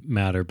necessarily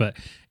matter, but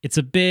it's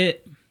a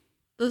bit.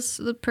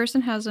 The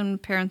person has in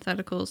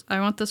parentheticals, I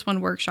want this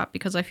one workshop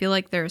because I feel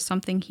like there is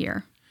something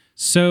here.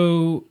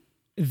 So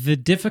the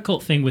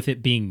difficult thing with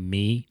it being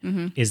me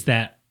is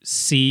that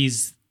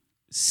seize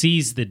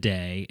the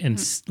day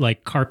and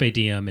like carpe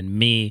diem and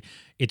me,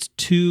 it's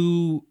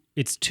too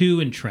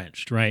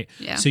entrenched, right?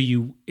 Yeah. So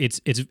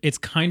it's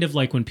kind of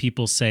like when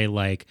people say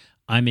like,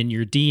 I'm in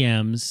your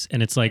DMs,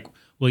 and it's like,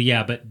 well,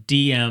 yeah, but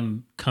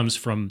DM comes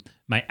from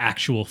my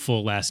actual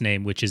full last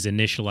name, which is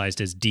initialized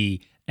as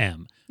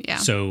DM. Yeah.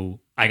 So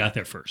I got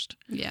there first.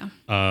 Yeah.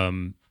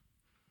 And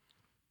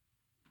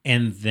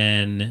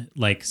then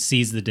like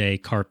seize the day,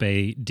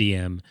 carpe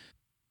diem.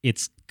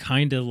 It's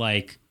kind of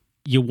like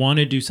you want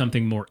to do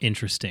something more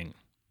interesting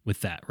with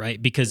that,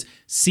 right? Because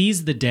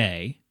seize the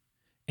day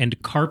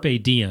and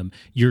carpe diem,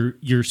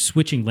 you're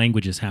switching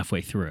languages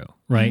halfway through,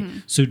 right?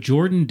 So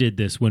Jordan did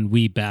this when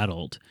we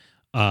battled,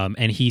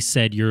 and he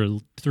said you're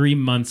 3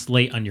 months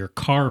late on your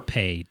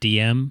carpe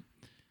diem.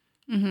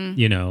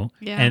 Yeah.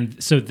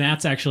 And so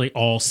that's actually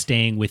all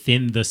staying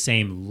within the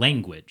same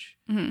language,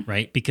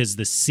 right? Because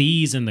the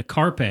C's and the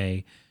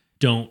carpe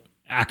don't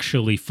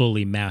actually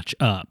fully match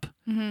up,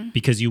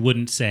 because you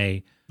wouldn't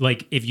say,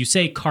 like, if you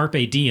say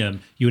carpe diem,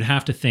 you would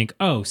have to think,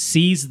 oh,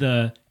 seize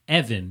the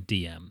Evan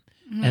diem.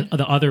 And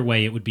the other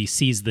way, it would be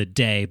seize the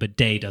day, but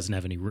day doesn't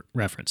have any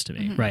reference to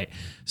me, right?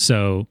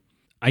 So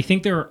I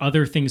think there are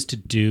other things to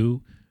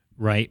do,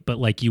 right? But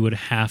like you would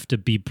have to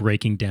be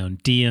breaking down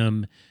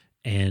diem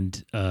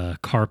and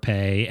carpe,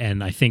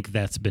 and I think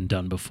that's been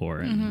done before.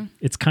 And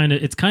it's kind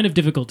of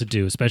difficult to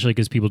do, especially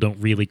because people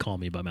don't really call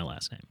me by my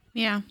last name.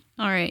 Yeah.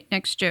 All right.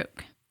 Next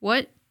joke.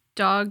 What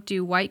dog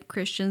do white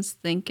Christians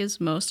think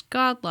is most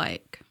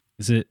godlike?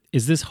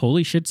 Is this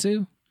Holy Shih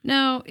Tzu?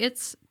 No,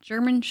 it's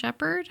German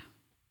Shepherd.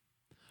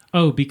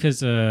 Oh,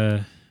 because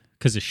a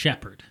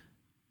shepherd.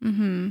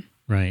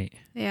 Right.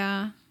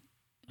 Yeah.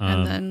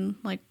 And then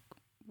like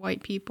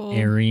white people.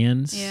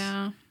 Aryans.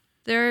 Yeah.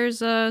 There's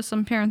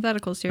some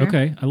parentheticals here.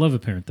 Okay, I love a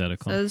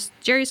parenthetical. Says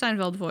Jerry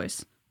Seinfeld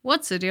voice.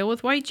 What's the deal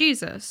with white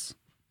Jesus?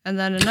 And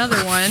then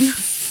another one.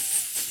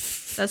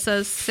 that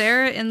says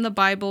Sarah in the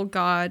Bible,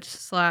 God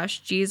 /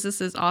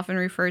 Jesus is often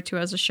referred to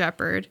as a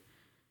shepherd.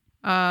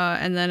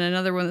 And then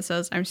another one that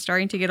says, I'm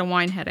starting to get a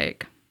wine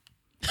headache.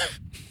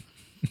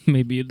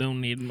 Maybe you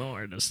don't need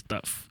more of this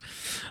stuff.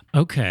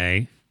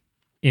 Okay.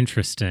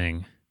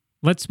 Interesting.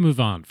 Let's move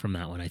on from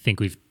that one. I think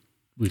we've.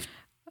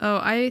 Oh,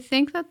 I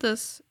think that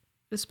this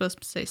is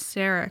supposed to say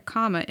Sarah,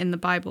 comma, in the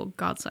Bible,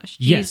 God / Jesus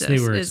Yes, they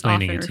were is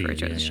explaining often it to you. referred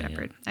to Yeah, as a yeah,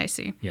 shepherd. I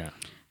see. Yeah.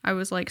 I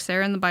was like,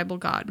 Sarah in the Bible,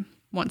 God,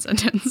 one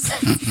sentence,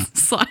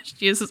 /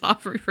 Jesus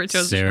often referred to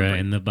as a Sarah shepherd.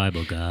 in the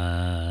Bible,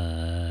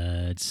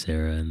 God.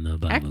 Sarah in the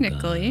Bible,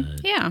 Technically,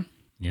 God. yeah.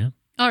 Yeah.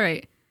 All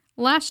right.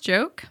 Last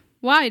joke.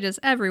 Why does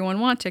everyone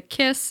want to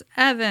kiss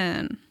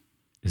Evan?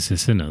 Is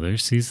this another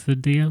Seize the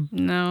DM?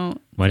 No.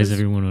 Why does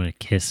everyone want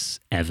to kiss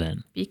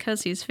Evan?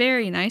 Because he's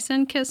very nice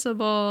and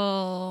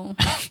kissable.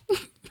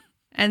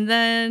 And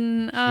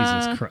then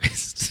Jesus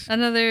Christ.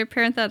 another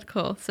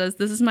parenthetical says,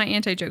 this is my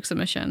anti-joke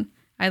submission.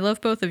 I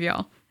love both of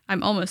y'all.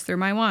 I'm almost through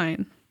my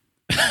wine.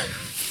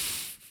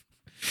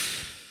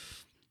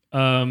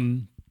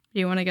 Do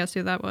you want to guess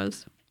who that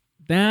was?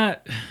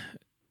 That,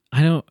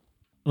 I don't,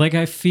 like,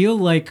 I feel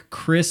like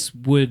Chris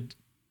would,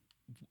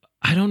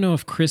 I don't know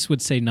if Chris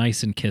would say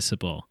nice and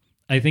kissable.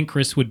 I think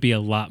Chris would be a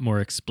lot more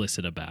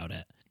explicit about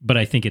it. But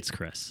I think it's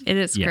Chris. It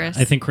is Yeah, Chris.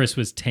 I think Chris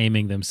was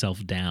taming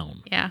themselves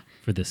down Yeah.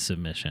 for this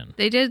submission.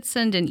 They did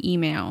send an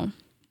email.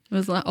 It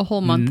was a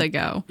whole month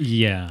ago.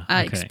 Yeah.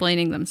 Okay.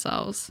 Explaining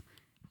themselves.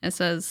 It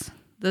says,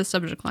 the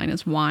subject line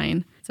is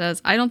wine. It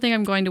says, I don't think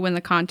I'm going to win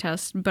the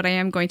contest, but I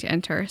am going to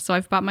enter. So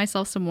I've bought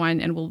myself some wine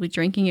and will be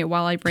drinking it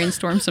while I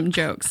brainstorm some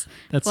jokes.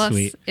 That's Plus,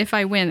 sweet. if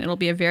I win, it'll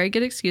be a very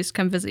good excuse to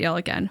come visit y'all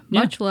again. Yeah.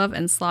 Much love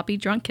and sloppy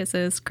drunk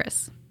kisses,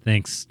 Chris.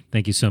 Thanks.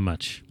 Thank you so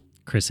much,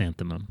 Chris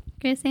Anthem.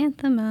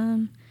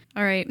 Chrysanthemum.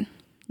 All right.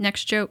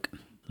 Next joke.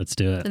 Let's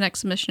do it. The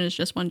next submission is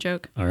just one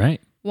joke. All right.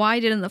 Why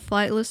didn't the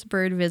flightless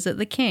bird visit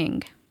the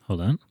king?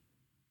 Hold on.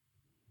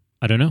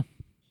 I don't know.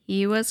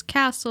 He was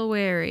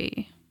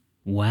cassowary.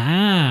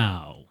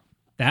 Wow.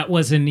 That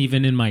wasn't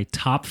even in my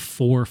top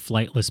 4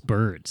 flightless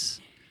birds.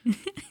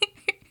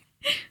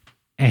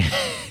 And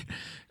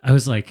I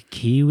was like,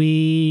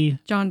 kiwi.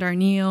 John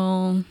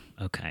Darnielle.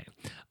 Okay.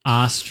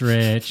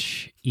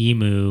 Ostrich,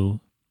 emu.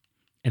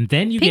 And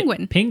then you Penguin.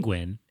 get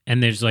penguin.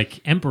 And there's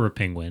like emperor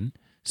penguin.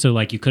 So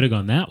like you could have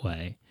gone that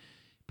way.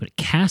 But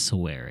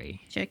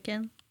cassowary.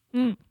 Chicken.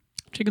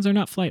 Chickens are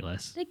not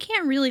flightless. They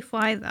can't really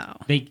fly, though.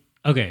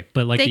 Okay,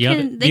 but like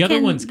the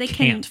other ones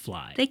can't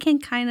fly. They can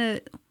kind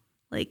of,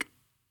 like,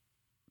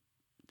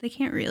 they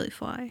can't really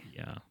fly.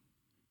 Yeah.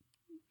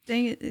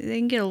 They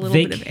can get a little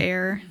bit of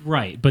air.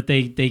 Right, but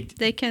they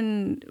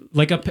can...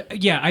 like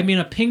I mean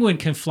a penguin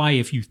can fly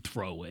if you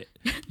throw it.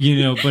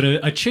 But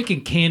a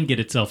chicken can get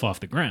itself off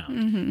the ground.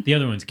 Mm-hmm. The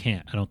other ones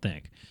can't, I don't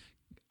think.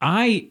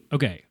 I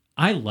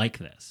like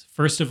this.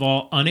 First of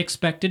all,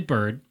 unexpected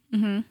bird.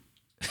 Mm-hmm.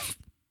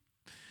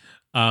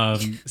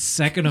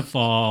 Second of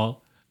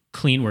all,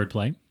 clean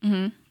wordplay.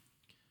 Mm-hmm.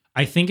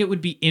 I think it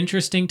would be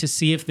interesting to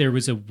see if there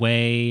was a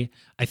way.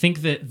 I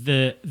think that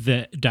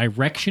the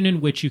direction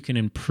in which you can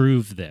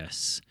improve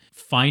this,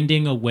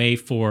 finding a way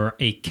for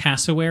a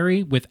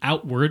cassowary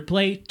without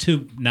wordplay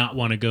to not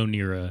want to go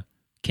near a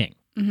king.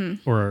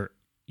 Mm-hmm. Or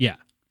yeah,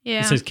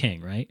 Yeah. it says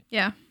king, right?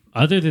 Yeah.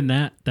 Other than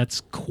that,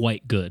 that's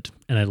quite good,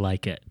 and I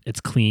like it.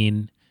 It's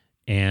clean,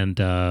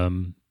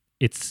 and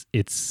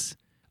it's.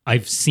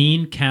 I've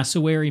seen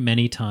cassowary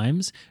many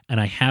times,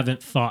 and I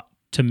haven't thought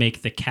to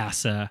make the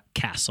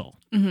castle.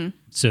 Mm-hmm.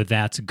 So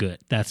that's good.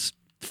 That's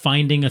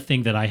finding a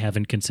thing that I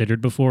haven't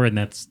considered before, and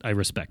I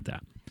respect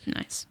that.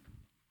 Nice.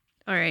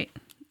 All right.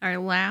 Our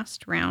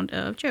last round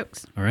of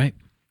jokes. All right.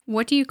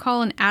 What do you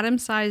call an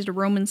atom-sized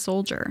Roman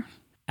soldier?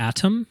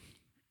 Atom?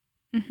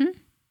 Mm-hmm.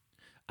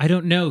 I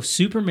don't know.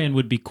 Superman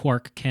would be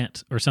Clark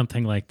Kent or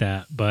something like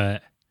that,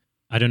 but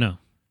I don't know.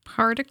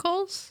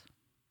 Particles?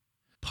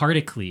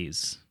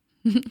 Particles.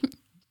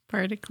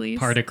 Particles.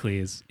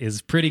 Particles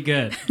is pretty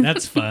good.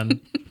 That's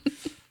fun.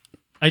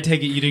 I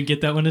take it you didn't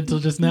get that one until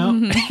just now?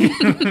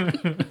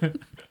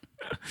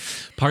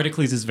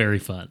 Particles is very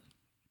fun.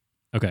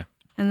 Okay.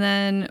 And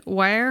then,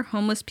 why are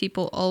homeless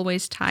people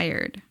always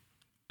tired?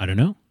 I don't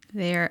know.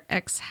 They're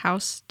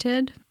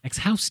exhausted.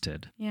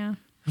 Exhausted. Yeah.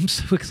 I'm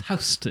so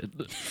exhausted.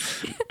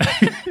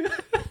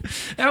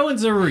 That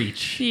one's a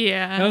reach.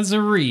 Yeah. That was a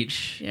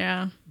reach.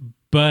 Yeah.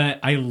 But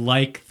I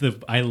like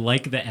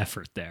the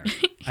effort there.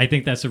 I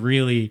think that's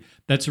really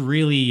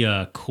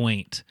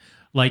quaint.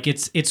 Like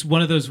it's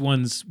one of those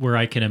ones where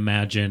I can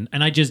imagine,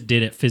 and I just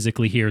did it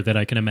physically here, that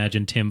I can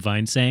imagine Tim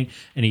Vine saying,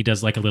 and he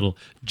does like a little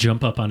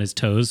jump up on his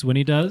toes when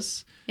he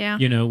does. Yeah.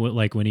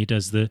 Like when he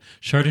does the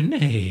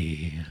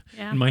Chardonnay,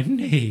 Yeah. my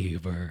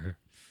neighbor.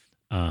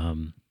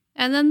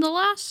 And then the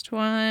last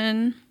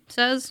one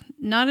says,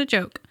 not a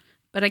joke,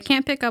 but I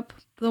can't pick up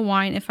the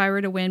wine if I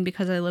were to win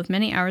because I live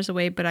many hours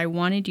away, but I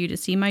wanted you to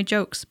see my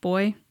jokes,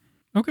 boy.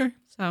 Okay.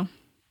 So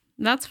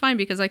that's fine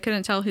because I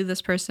couldn't tell who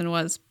this person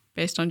was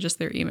based on just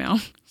their email.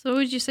 So what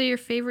would you say your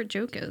favorite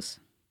joke is?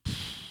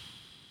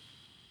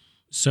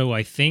 So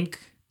I think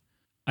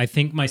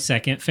my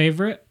second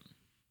favorite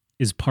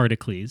is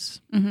Particles.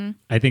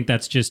 I think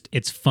that's just,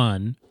 it's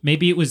fun.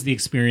 Maybe it was the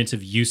experience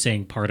of you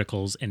saying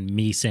particles and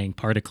me saying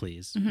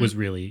Particles was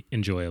really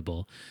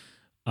enjoyable.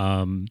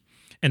 And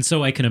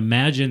so I can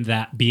imagine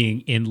that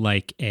being in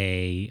like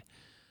a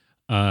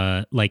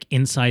like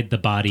inside the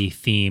body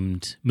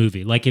themed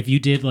movie. Like if you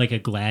did like a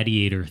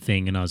gladiator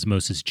thing in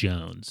Osmosis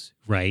Jones,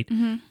 right?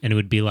 And it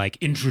would be like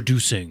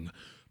introducing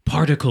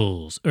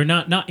particles, or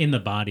not in the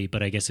body,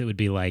 but I guess it would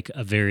be like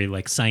a very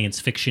like science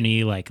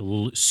fiction-y, like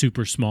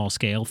super small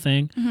scale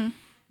thing.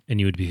 And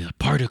you would be like,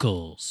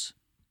 particles.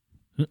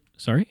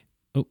 Sorry?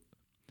 Oh,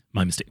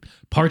 my mistake.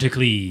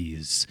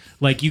 Particles.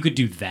 Like you could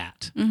do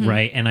that,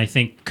 right? And I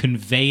think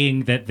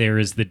conveying that there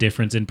is the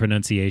difference in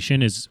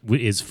pronunciation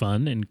is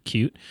fun and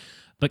cute.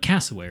 But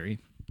cassowary,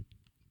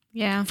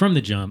 from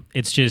the jump,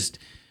 it's just,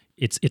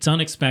 it's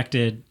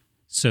unexpected.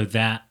 So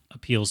that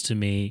appeals to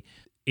me.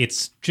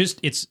 It's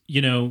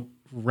you know,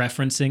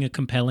 referencing a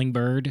compelling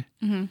bird,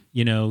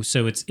 you know,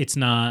 so it's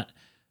not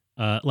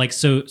like,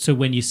 so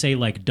when you say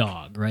like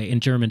dog, right,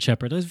 in German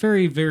Shepherd, that's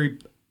very, very,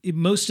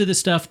 most of the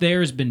stuff there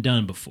has been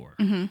done before,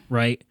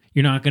 right?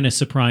 You're not going to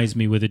surprise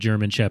me with a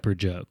German Shepherd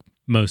joke,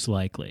 most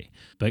likely.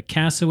 But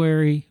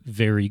cassowary,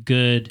 very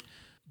good.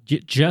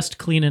 Just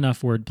clean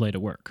enough wordplay to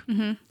work.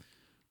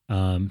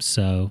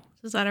 So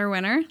is that our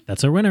winner?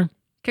 That's our winner.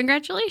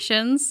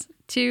 Congratulations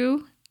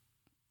to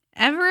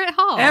Everett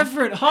Hall.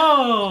 Everett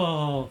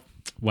Hall.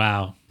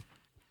 Wow.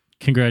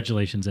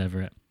 Congratulations,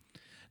 Everett.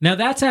 Now,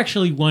 that's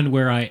actually one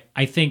where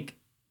I think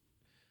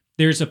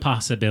there's a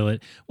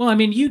possibility. Well, I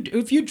mean,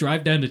 if you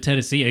drive down to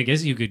Tennessee, I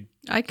guess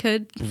I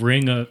could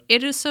bring a...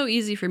 It is so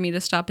easy for me to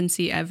stop and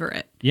see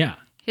Everett. Yeah.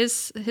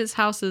 His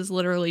house is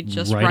literally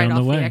just right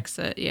off the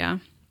exit. Yeah.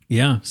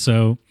 Yeah.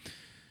 So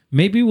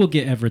maybe we'll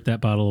get Everett that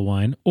bottle of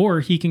wine, or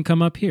he can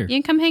come up here. You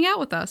can come hang out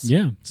with us.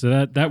 Yeah.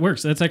 So that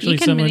works. That's actually you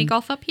can mini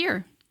golf up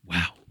here.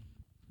 Wow.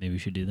 Maybe we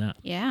should do that.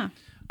 Yeah.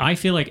 I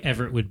feel like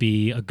Everett would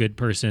be a good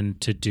person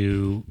to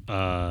do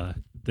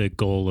the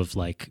goal of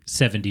like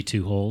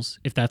 72 holes,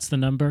 if that's the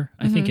number.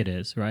 I think it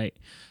is, right?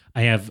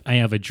 I have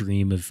a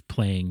dream of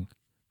playing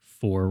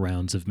 4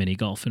 rounds of mini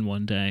golf in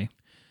one day.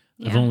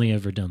 Yeah. I've only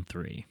ever done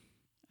 3.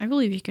 I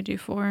believe you could do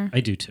 4. I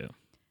do too.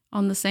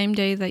 On the same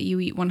day that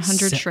you eat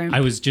 100 shrimp. I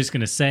was just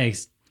going to say.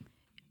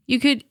 You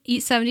could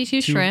eat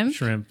 72 shrimp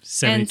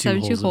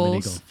 72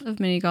 holes of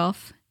mini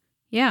golf.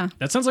 Yeah.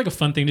 That sounds like a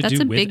fun thing to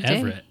do with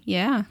Everett. Day.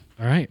 Yeah.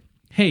 All right.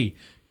 Hey,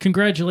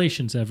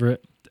 congratulations,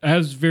 Everett. That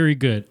was very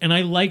good. And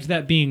I liked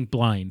that being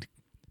blind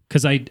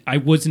because I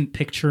wasn't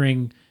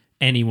picturing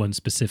anyone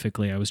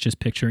specifically. I was just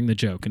picturing the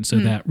joke. And so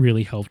that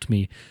really helped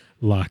me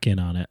lock in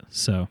on it.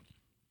 So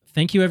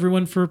thank you,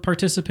 everyone, for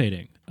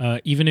participating.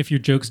 Even if your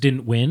jokes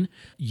didn't win,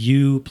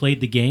 you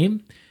played the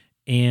game.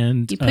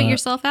 And you put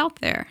yourself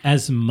out there.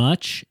 As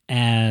much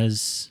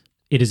as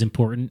it is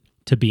important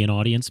to be an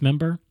audience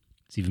member,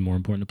 it's even more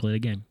important to play the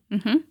game.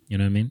 You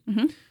know what I mean?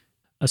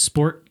 A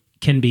sport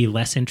can be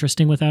less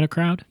interesting without a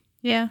crowd.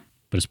 Yeah.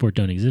 But a sport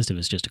don't exist if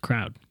it's just a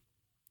crowd.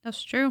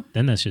 That's true.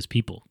 Then that's just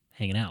people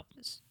hanging out.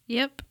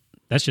 Yep.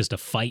 That's just a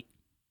fight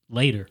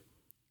later.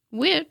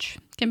 Which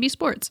can be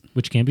sports.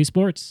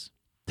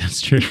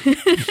 That's true.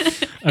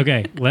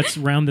 Okay, let's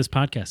round this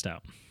podcast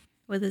out.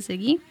 With a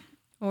Ziggy?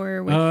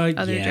 Or with other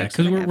jokes? Yeah,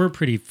 because we're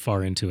pretty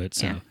far into it,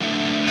 so. Yeah.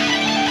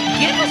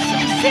 Give us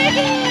some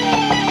Ziggy!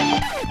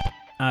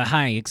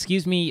 Hi,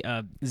 excuse me.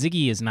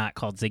 Ziggy is not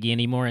called Ziggy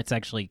anymore. It's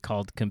actually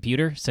called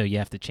Computer, so you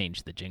have to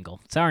change the jingle.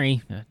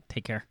 Sorry.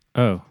 Take care.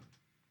 Oh,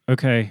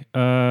 okay.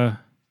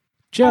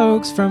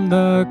 Jokes from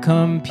the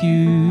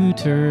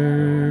computer.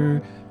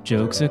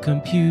 Jokes a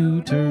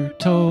computer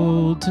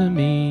told to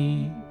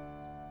me.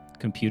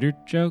 Computer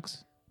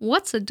jokes?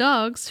 What's a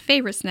dog's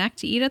favorite snack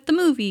to eat at the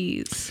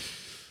movies?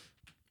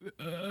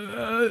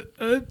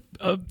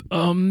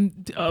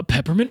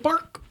 Peppermint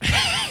bark?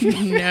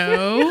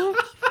 No.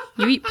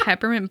 You eat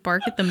peppermint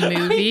bark at the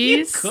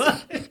movies?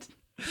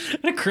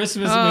 A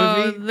Christmas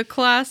movie? The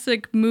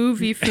classic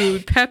movie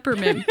food,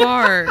 peppermint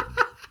bark.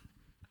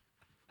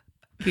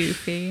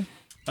 Goofy.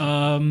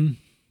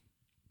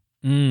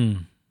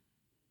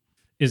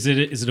 Is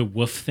it a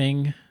woof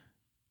thing?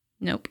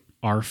 Nope.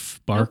 Arf,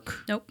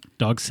 bark? Nope.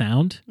 Dog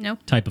sound? No.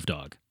 Type of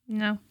dog?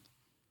 No.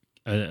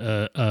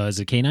 Is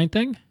it a canine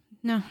thing?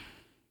 No.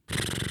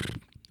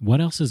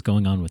 What else is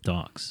going on with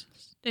dogs?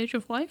 Stage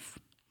of life?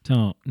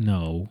 Don't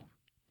know.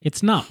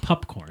 It's not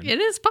popcorn. It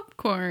is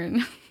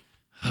popcorn.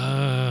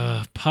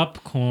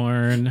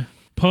 Popcorn.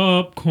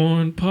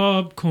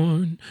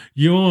 Popcorn.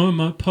 You're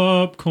my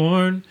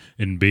popcorn.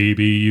 And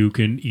baby, you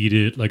can eat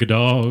it like a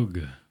dog.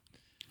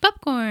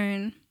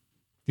 Popcorn.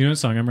 You know what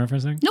song I'm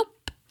referencing? Nope.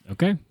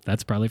 Okay,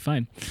 that's probably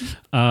fine.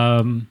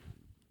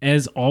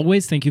 As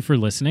always, thank you for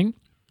listening.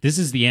 This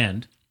is the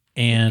end.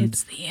 And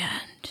it's the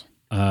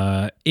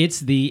end. It's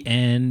the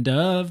end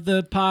of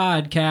the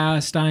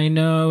podcast. I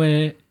know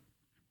it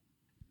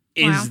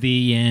is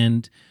the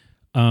end.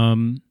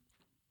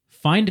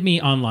 Find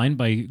me online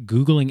by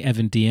Googling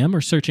Evan DM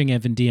or searching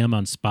Evan DM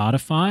on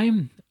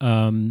Spotify.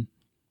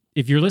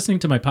 If you're listening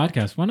to my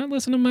podcast, why not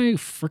listen to my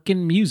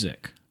freaking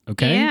music?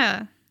 Okay.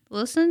 Yeah.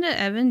 listen to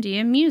Evan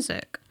DM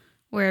Music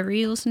wherever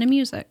you listen to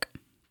music.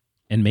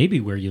 And maybe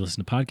where you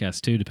listen to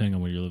podcasts too, depending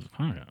on where you live.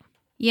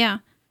 Yeah.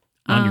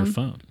 On your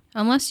phone.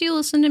 Unless you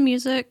listen to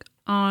music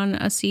on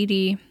a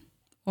CD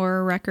or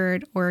a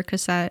record or a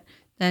cassette,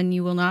 then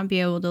you will not be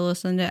able to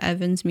listen to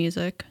Evan's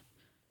music.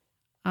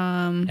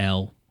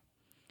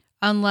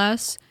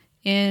 Unless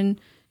in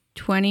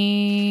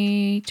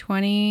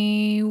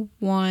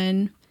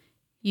 2021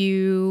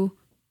 you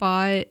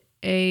bought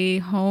a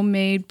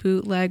homemade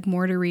bootleg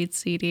More to Read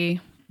CD.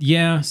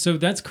 Yeah, so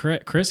that's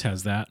Chris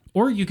has that.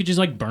 Or you could just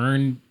like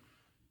burn,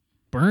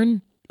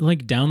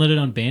 like download it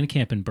on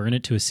Bandcamp and burn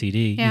it to a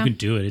CD. Yeah. You can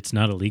do it. It's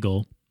not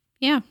illegal.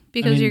 Yeah,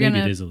 because you're going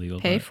maybe it is illegal,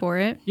 to pay but- for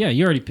it. Yeah,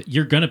 you're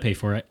going to pay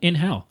for it in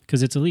hell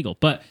because it's illegal.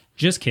 But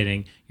just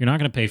kidding. You're not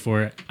going to pay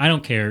for it. I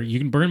don't care. You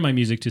can burn my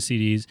music to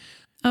CDs.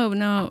 Oh,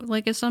 no.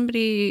 Like if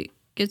somebody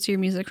gets your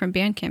music from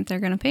Bandcamp, they're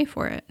going to pay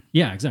for it.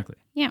 Yeah, exactly.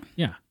 Yeah.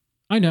 Yeah.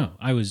 I know.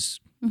 I was...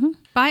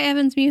 Buy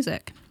Evan's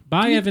music.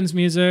 Buy Evan's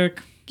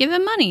music. Give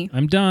him money.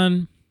 I'm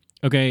done.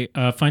 Okay,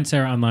 find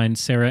Sarah online,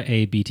 Sarah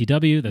A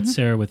BTW. That's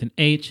Sarah with an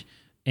H.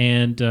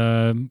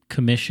 And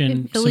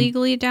commission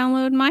Illegally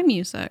download my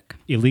music.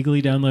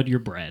 illegally download your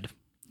bread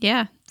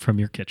Yeah. from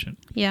your kitchen.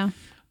 Yeah.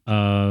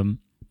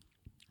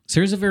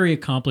 Sarah's a very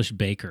accomplished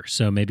baker,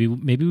 so maybe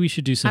we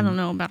should do some. I don't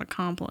know about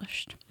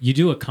accomplished. You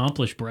do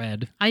accomplish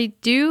bread. I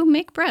do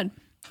make bread.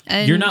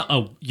 And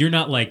You're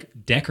not like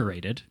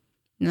decorated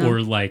No.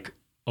 or like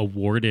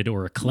awarded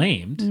or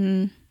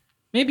acclaimed.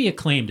 Maybe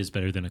acclaimed is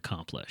better than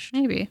accomplished.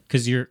 Maybe.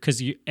 Because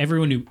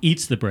everyone who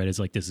eats the bread is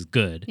like, this is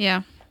good.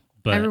 Yeah.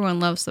 But Everyone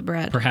loves the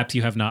bread. perhaps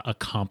you have not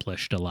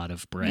accomplished a lot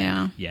of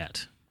bread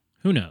yet.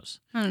 Who knows?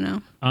 I don't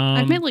know.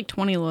 I've made like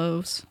 20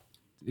 loaves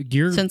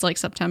since like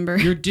September.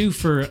 You're due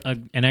for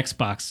an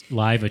Xbox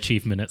Live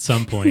achievement at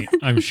some point.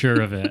 I'm sure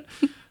of it.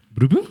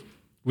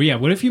 Well, yeah,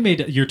 what if you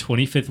made your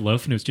 25th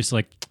loaf and it was just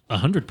like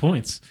 100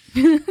 points?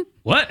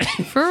 What?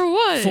 For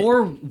what?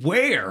 For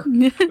where?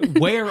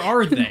 Where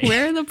are they?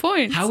 Where are the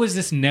points? How has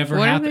this never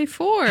What are happened? they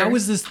for? How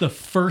is this the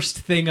first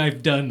thing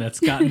I've done that's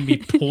gotten me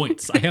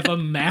points? I have a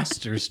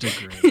master's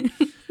degree.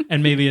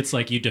 And maybe it's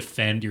like you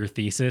defend your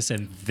thesis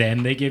and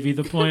then they give you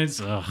the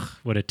points. Ugh,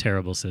 what a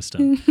terrible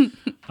system.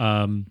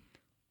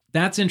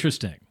 That's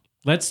interesting.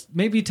 Let's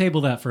maybe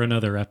table that for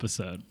another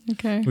episode.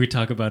 Okay. We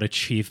talk about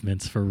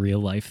achievements for real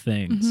life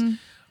things.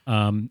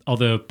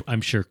 Although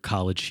I'm sure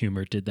College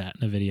Humor did that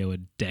in a video a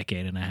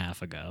decade and a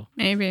half ago.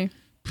 Maybe.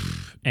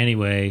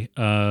 Anyway,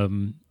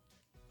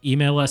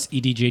 email us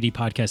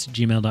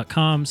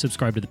edjdpodcast@gmail.com.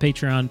 Subscribe to the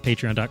Patreon,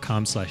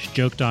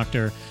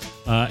 patreon.com/jokedoctor.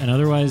 And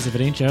otherwise, if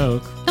it ain't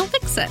joke, Don't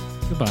fix it.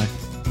 goodbye.